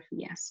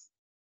apostrophe S.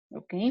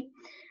 ¿Ok?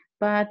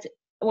 But,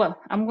 well,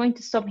 I'm going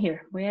to stop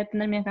here. Voy a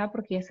detenerme acá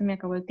porque ya se me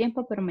acabó el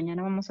tiempo, pero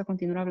mañana vamos a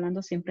continuar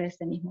hablando siempre de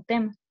este mismo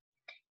tema.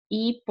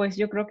 Y pues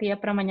yo creo que ya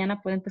para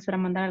mañana puedo empezar a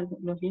mandar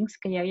los links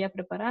que ya había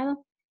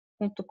preparado,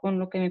 junto con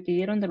lo que me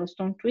pidieron de los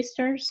tongue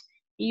twisters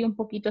y un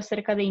poquito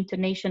acerca de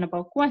intonation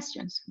about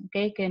questions,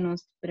 okay, que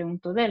nos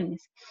preguntó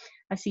Delmis.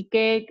 Así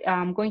que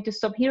I'm going to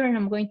stop here and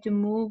I'm going to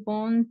move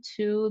on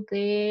to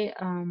the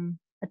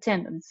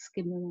attendance.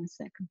 Give me 1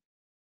 second.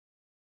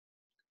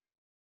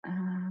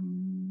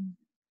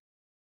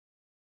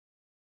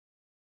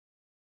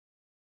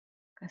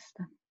 Acá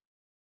está.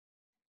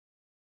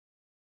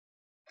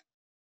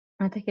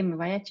 Antes que me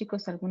vaya,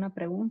 chicos, ¿alguna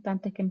pregunta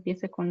antes que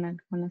empiece con la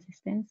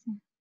asistencia?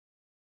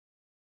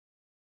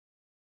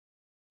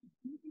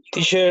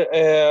 Teacher,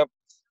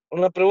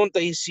 una pregunta,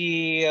 y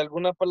si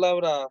alguna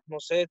palabra, no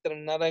sé,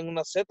 terminara en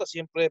una Z,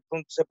 siempre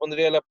se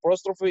pondría el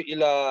apóstrofe y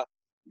la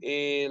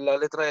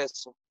letra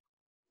S.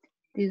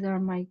 These are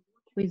my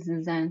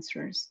quizzes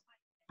answers.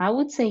 I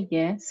would say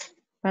yes,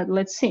 but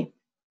let's see.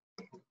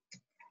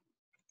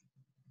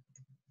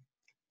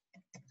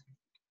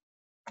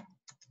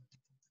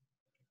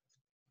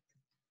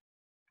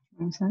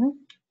 Vamos a ver.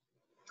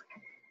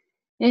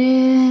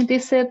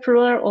 Dice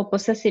plural or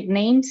possessive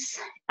names.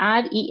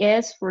 Add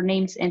ES for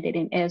names ended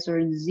in S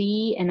or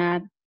Z, and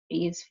add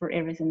is for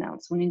everything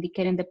else. When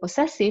indicating the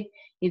possessive,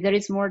 if there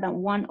is more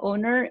than one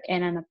owner,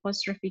 and an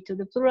apostrophe to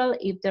the plural.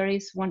 If there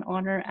is one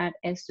owner, add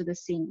S to the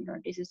singular.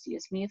 This is C.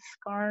 Smith's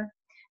car.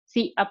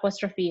 Sí,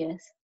 apostrophe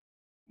S.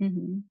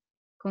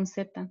 Con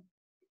Z.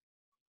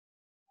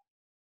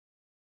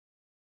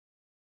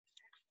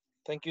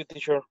 Thank you,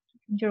 teacher.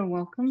 You're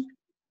welcome.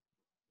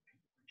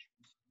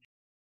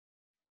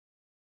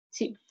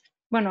 Sí,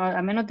 bueno,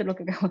 a menos de lo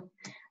que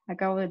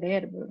acabo de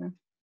leer, ¿verdad?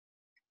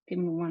 Give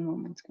me 1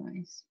 moment,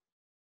 guys.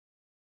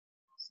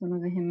 Solo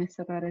déjenme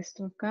cerrar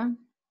esto acá.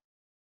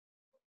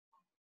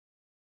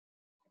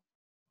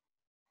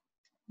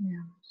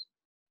 Veamos.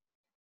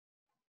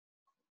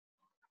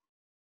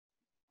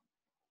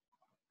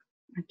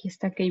 Aquí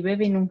está que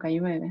llueve y nunca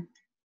llueve.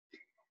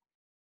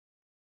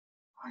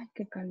 Ay,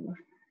 qué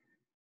calor.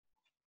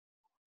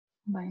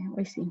 Vaya,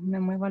 hoy sí, me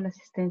muevo a la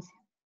asistencia.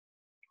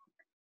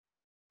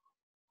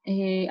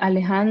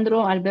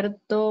 Alejandro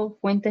Alberto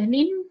Fuentes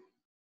Lim.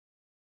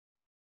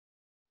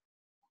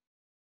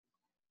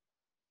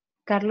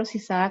 Carlos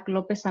Isaac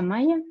López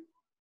Amaya.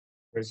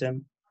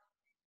 Present.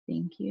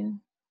 Thank you.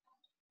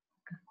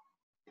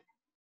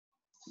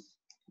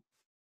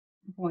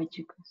 Voy,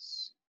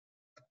 chicos.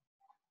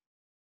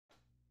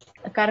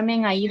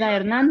 Carmen Aida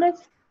Hernández.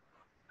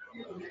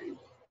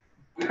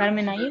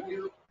 Carmen Aida.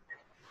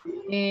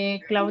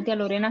 Claudia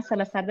Lorena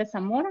Salazar de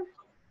Zamora.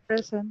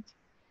 Present.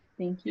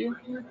 Thank you.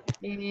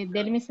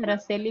 Delmis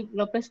Araceli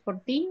López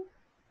Portillo.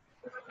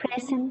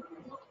 Present.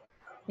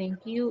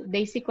 Thank you.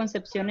 Daisy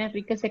Concepción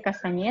Enríquez de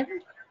Castañeda.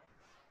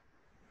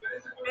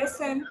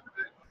 Present.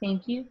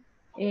 Thank you.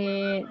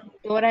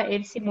 Dora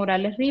Elsie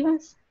Morales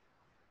Rivas.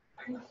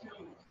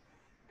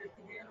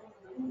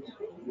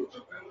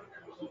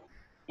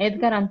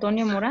 Edgar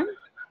Antonio Morán.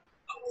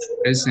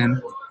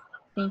 Present.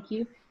 Thank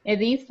you.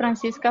 Edith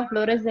Francisca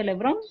Flores de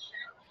Lebrón.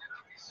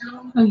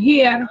 I'm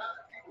here.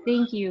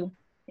 Thank you.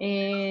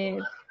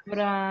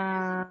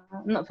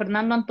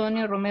 Fernando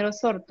Antonio Romero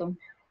Sorto.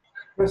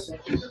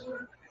 Present.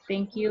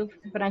 Thank you.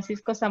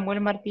 Francisco Samuel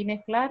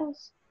Martínez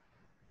Claros.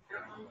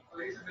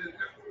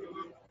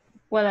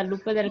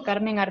 Guadalupe del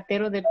Carmen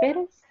Artero de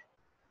Pérez.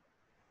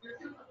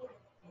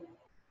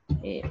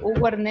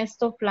 Hugo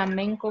Ernesto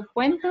Flamenco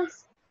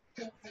Fuentes.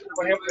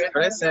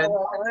 Present.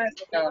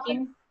 Thank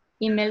you.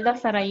 Imelda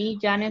Saraí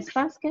Llanes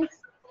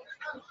Vázquez.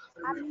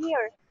 I'm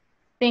here.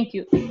 Thank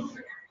you.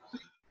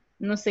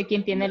 No sé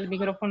quién tiene el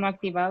micrófono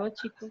activado,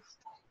 chicos.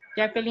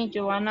 Jacqueline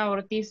Joana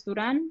Ortiz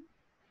Durán.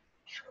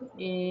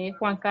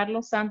 Juan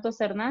Carlos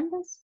Santos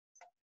Hernández.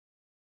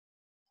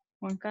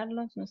 Juan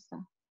Carlos no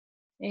está.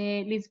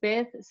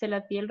 Lisbeth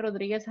Celatiel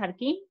Rodríguez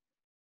Jarquín.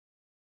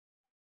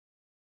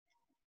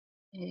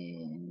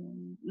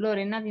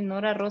 Lorena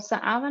Dinora Rosa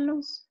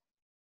Ábalos.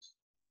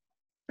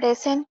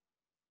 Present.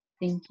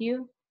 Thank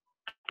you.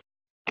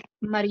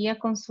 María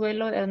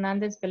Consuelo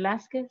Hernández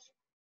Velázquez.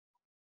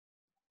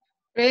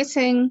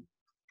 Present.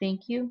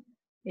 Thank you.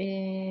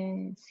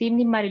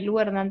 Cindy Marilú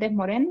Hernández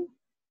Moreno.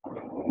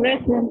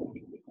 Present.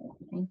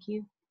 Thank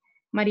you.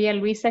 María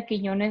Luisa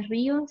Quiñones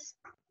Ríos.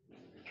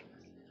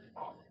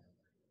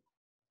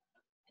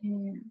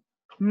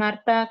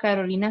 Marta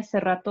Carolina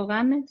Cerrato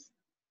Gámez.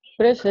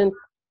 Present.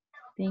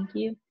 Thank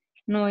you.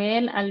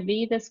 Noel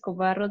Alvid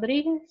Escobar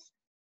Rodríguez.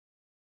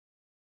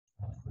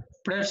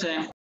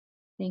 Present.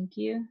 Thank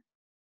you.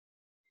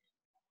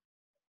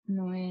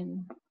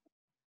 Noel.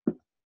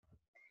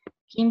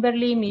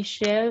 Kimberly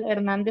Michelle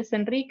Hernández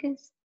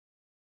Enríquez.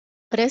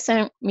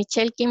 Present.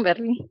 Michelle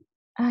Kimberly.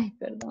 Ay,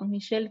 perdón,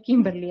 Michelle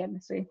Kimberly. Ya no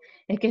sé.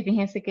 Es que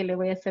fíjense que le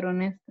voy a ser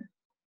honesta.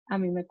 A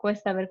mí me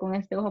cuesta ver con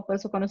este ojo, por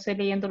eso cuando estoy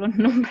leyendo los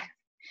nombres,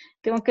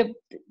 tengo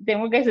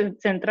que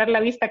centrar la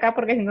vista acá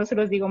porque si no se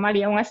los digo mal.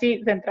 Y aún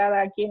así,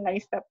 centrada aquí en la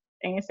vista,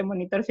 en ese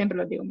monitor, siempre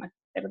los digo mal.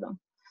 Perdón.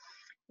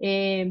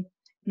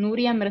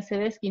 Nuria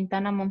Mercedes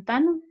Quintana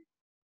Montano.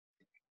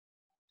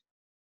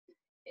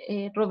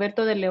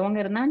 Roberto de León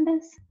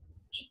Hernández.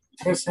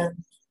 Present.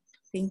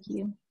 Thank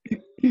you.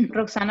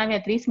 Roxana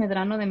Beatriz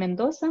Medrano de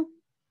Mendoza.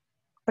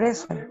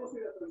 Present.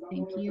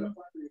 Thank you.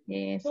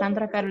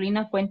 Sandra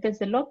Carolina Fuentes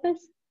de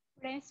López.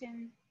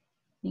 Present.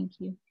 Thank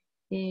you.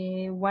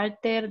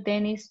 Walter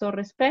Denis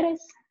Torres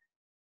Pérez.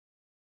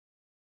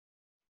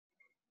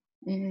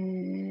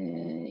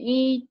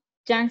 Y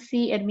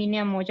Jancy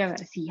Herminia Moya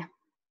García.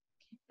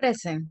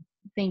 Present.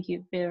 Thank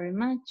you very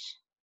much.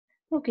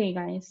 Okay,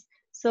 guys.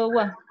 So,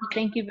 well,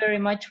 thank you very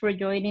much for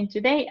joining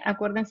today.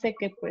 Acuérdense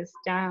que pues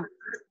ya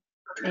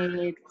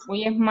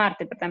hoy es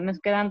martes, pero también nos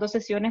quedan 2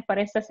 sesiones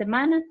para esta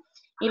semana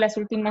y las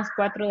últimas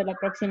 4 de la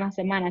próxima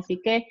semana.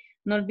 Así que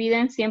no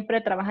olviden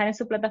siempre trabajar en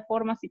su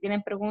plataforma. Si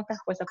tienen preguntas,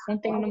 pues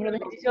apunten el número de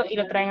ejercicio y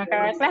lo traen a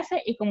cada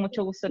clase y con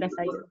mucho gusto les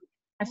ayudo.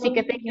 Así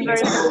que thank you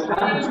very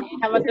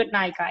much. Have a good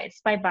night,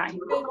 guys. Bye bye.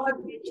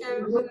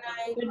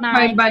 Good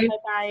night. Bye bye. Bye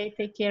bye.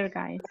 Take care,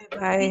 guys.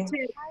 Bye.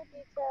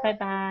 Bye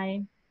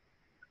bye.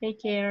 Take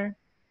care.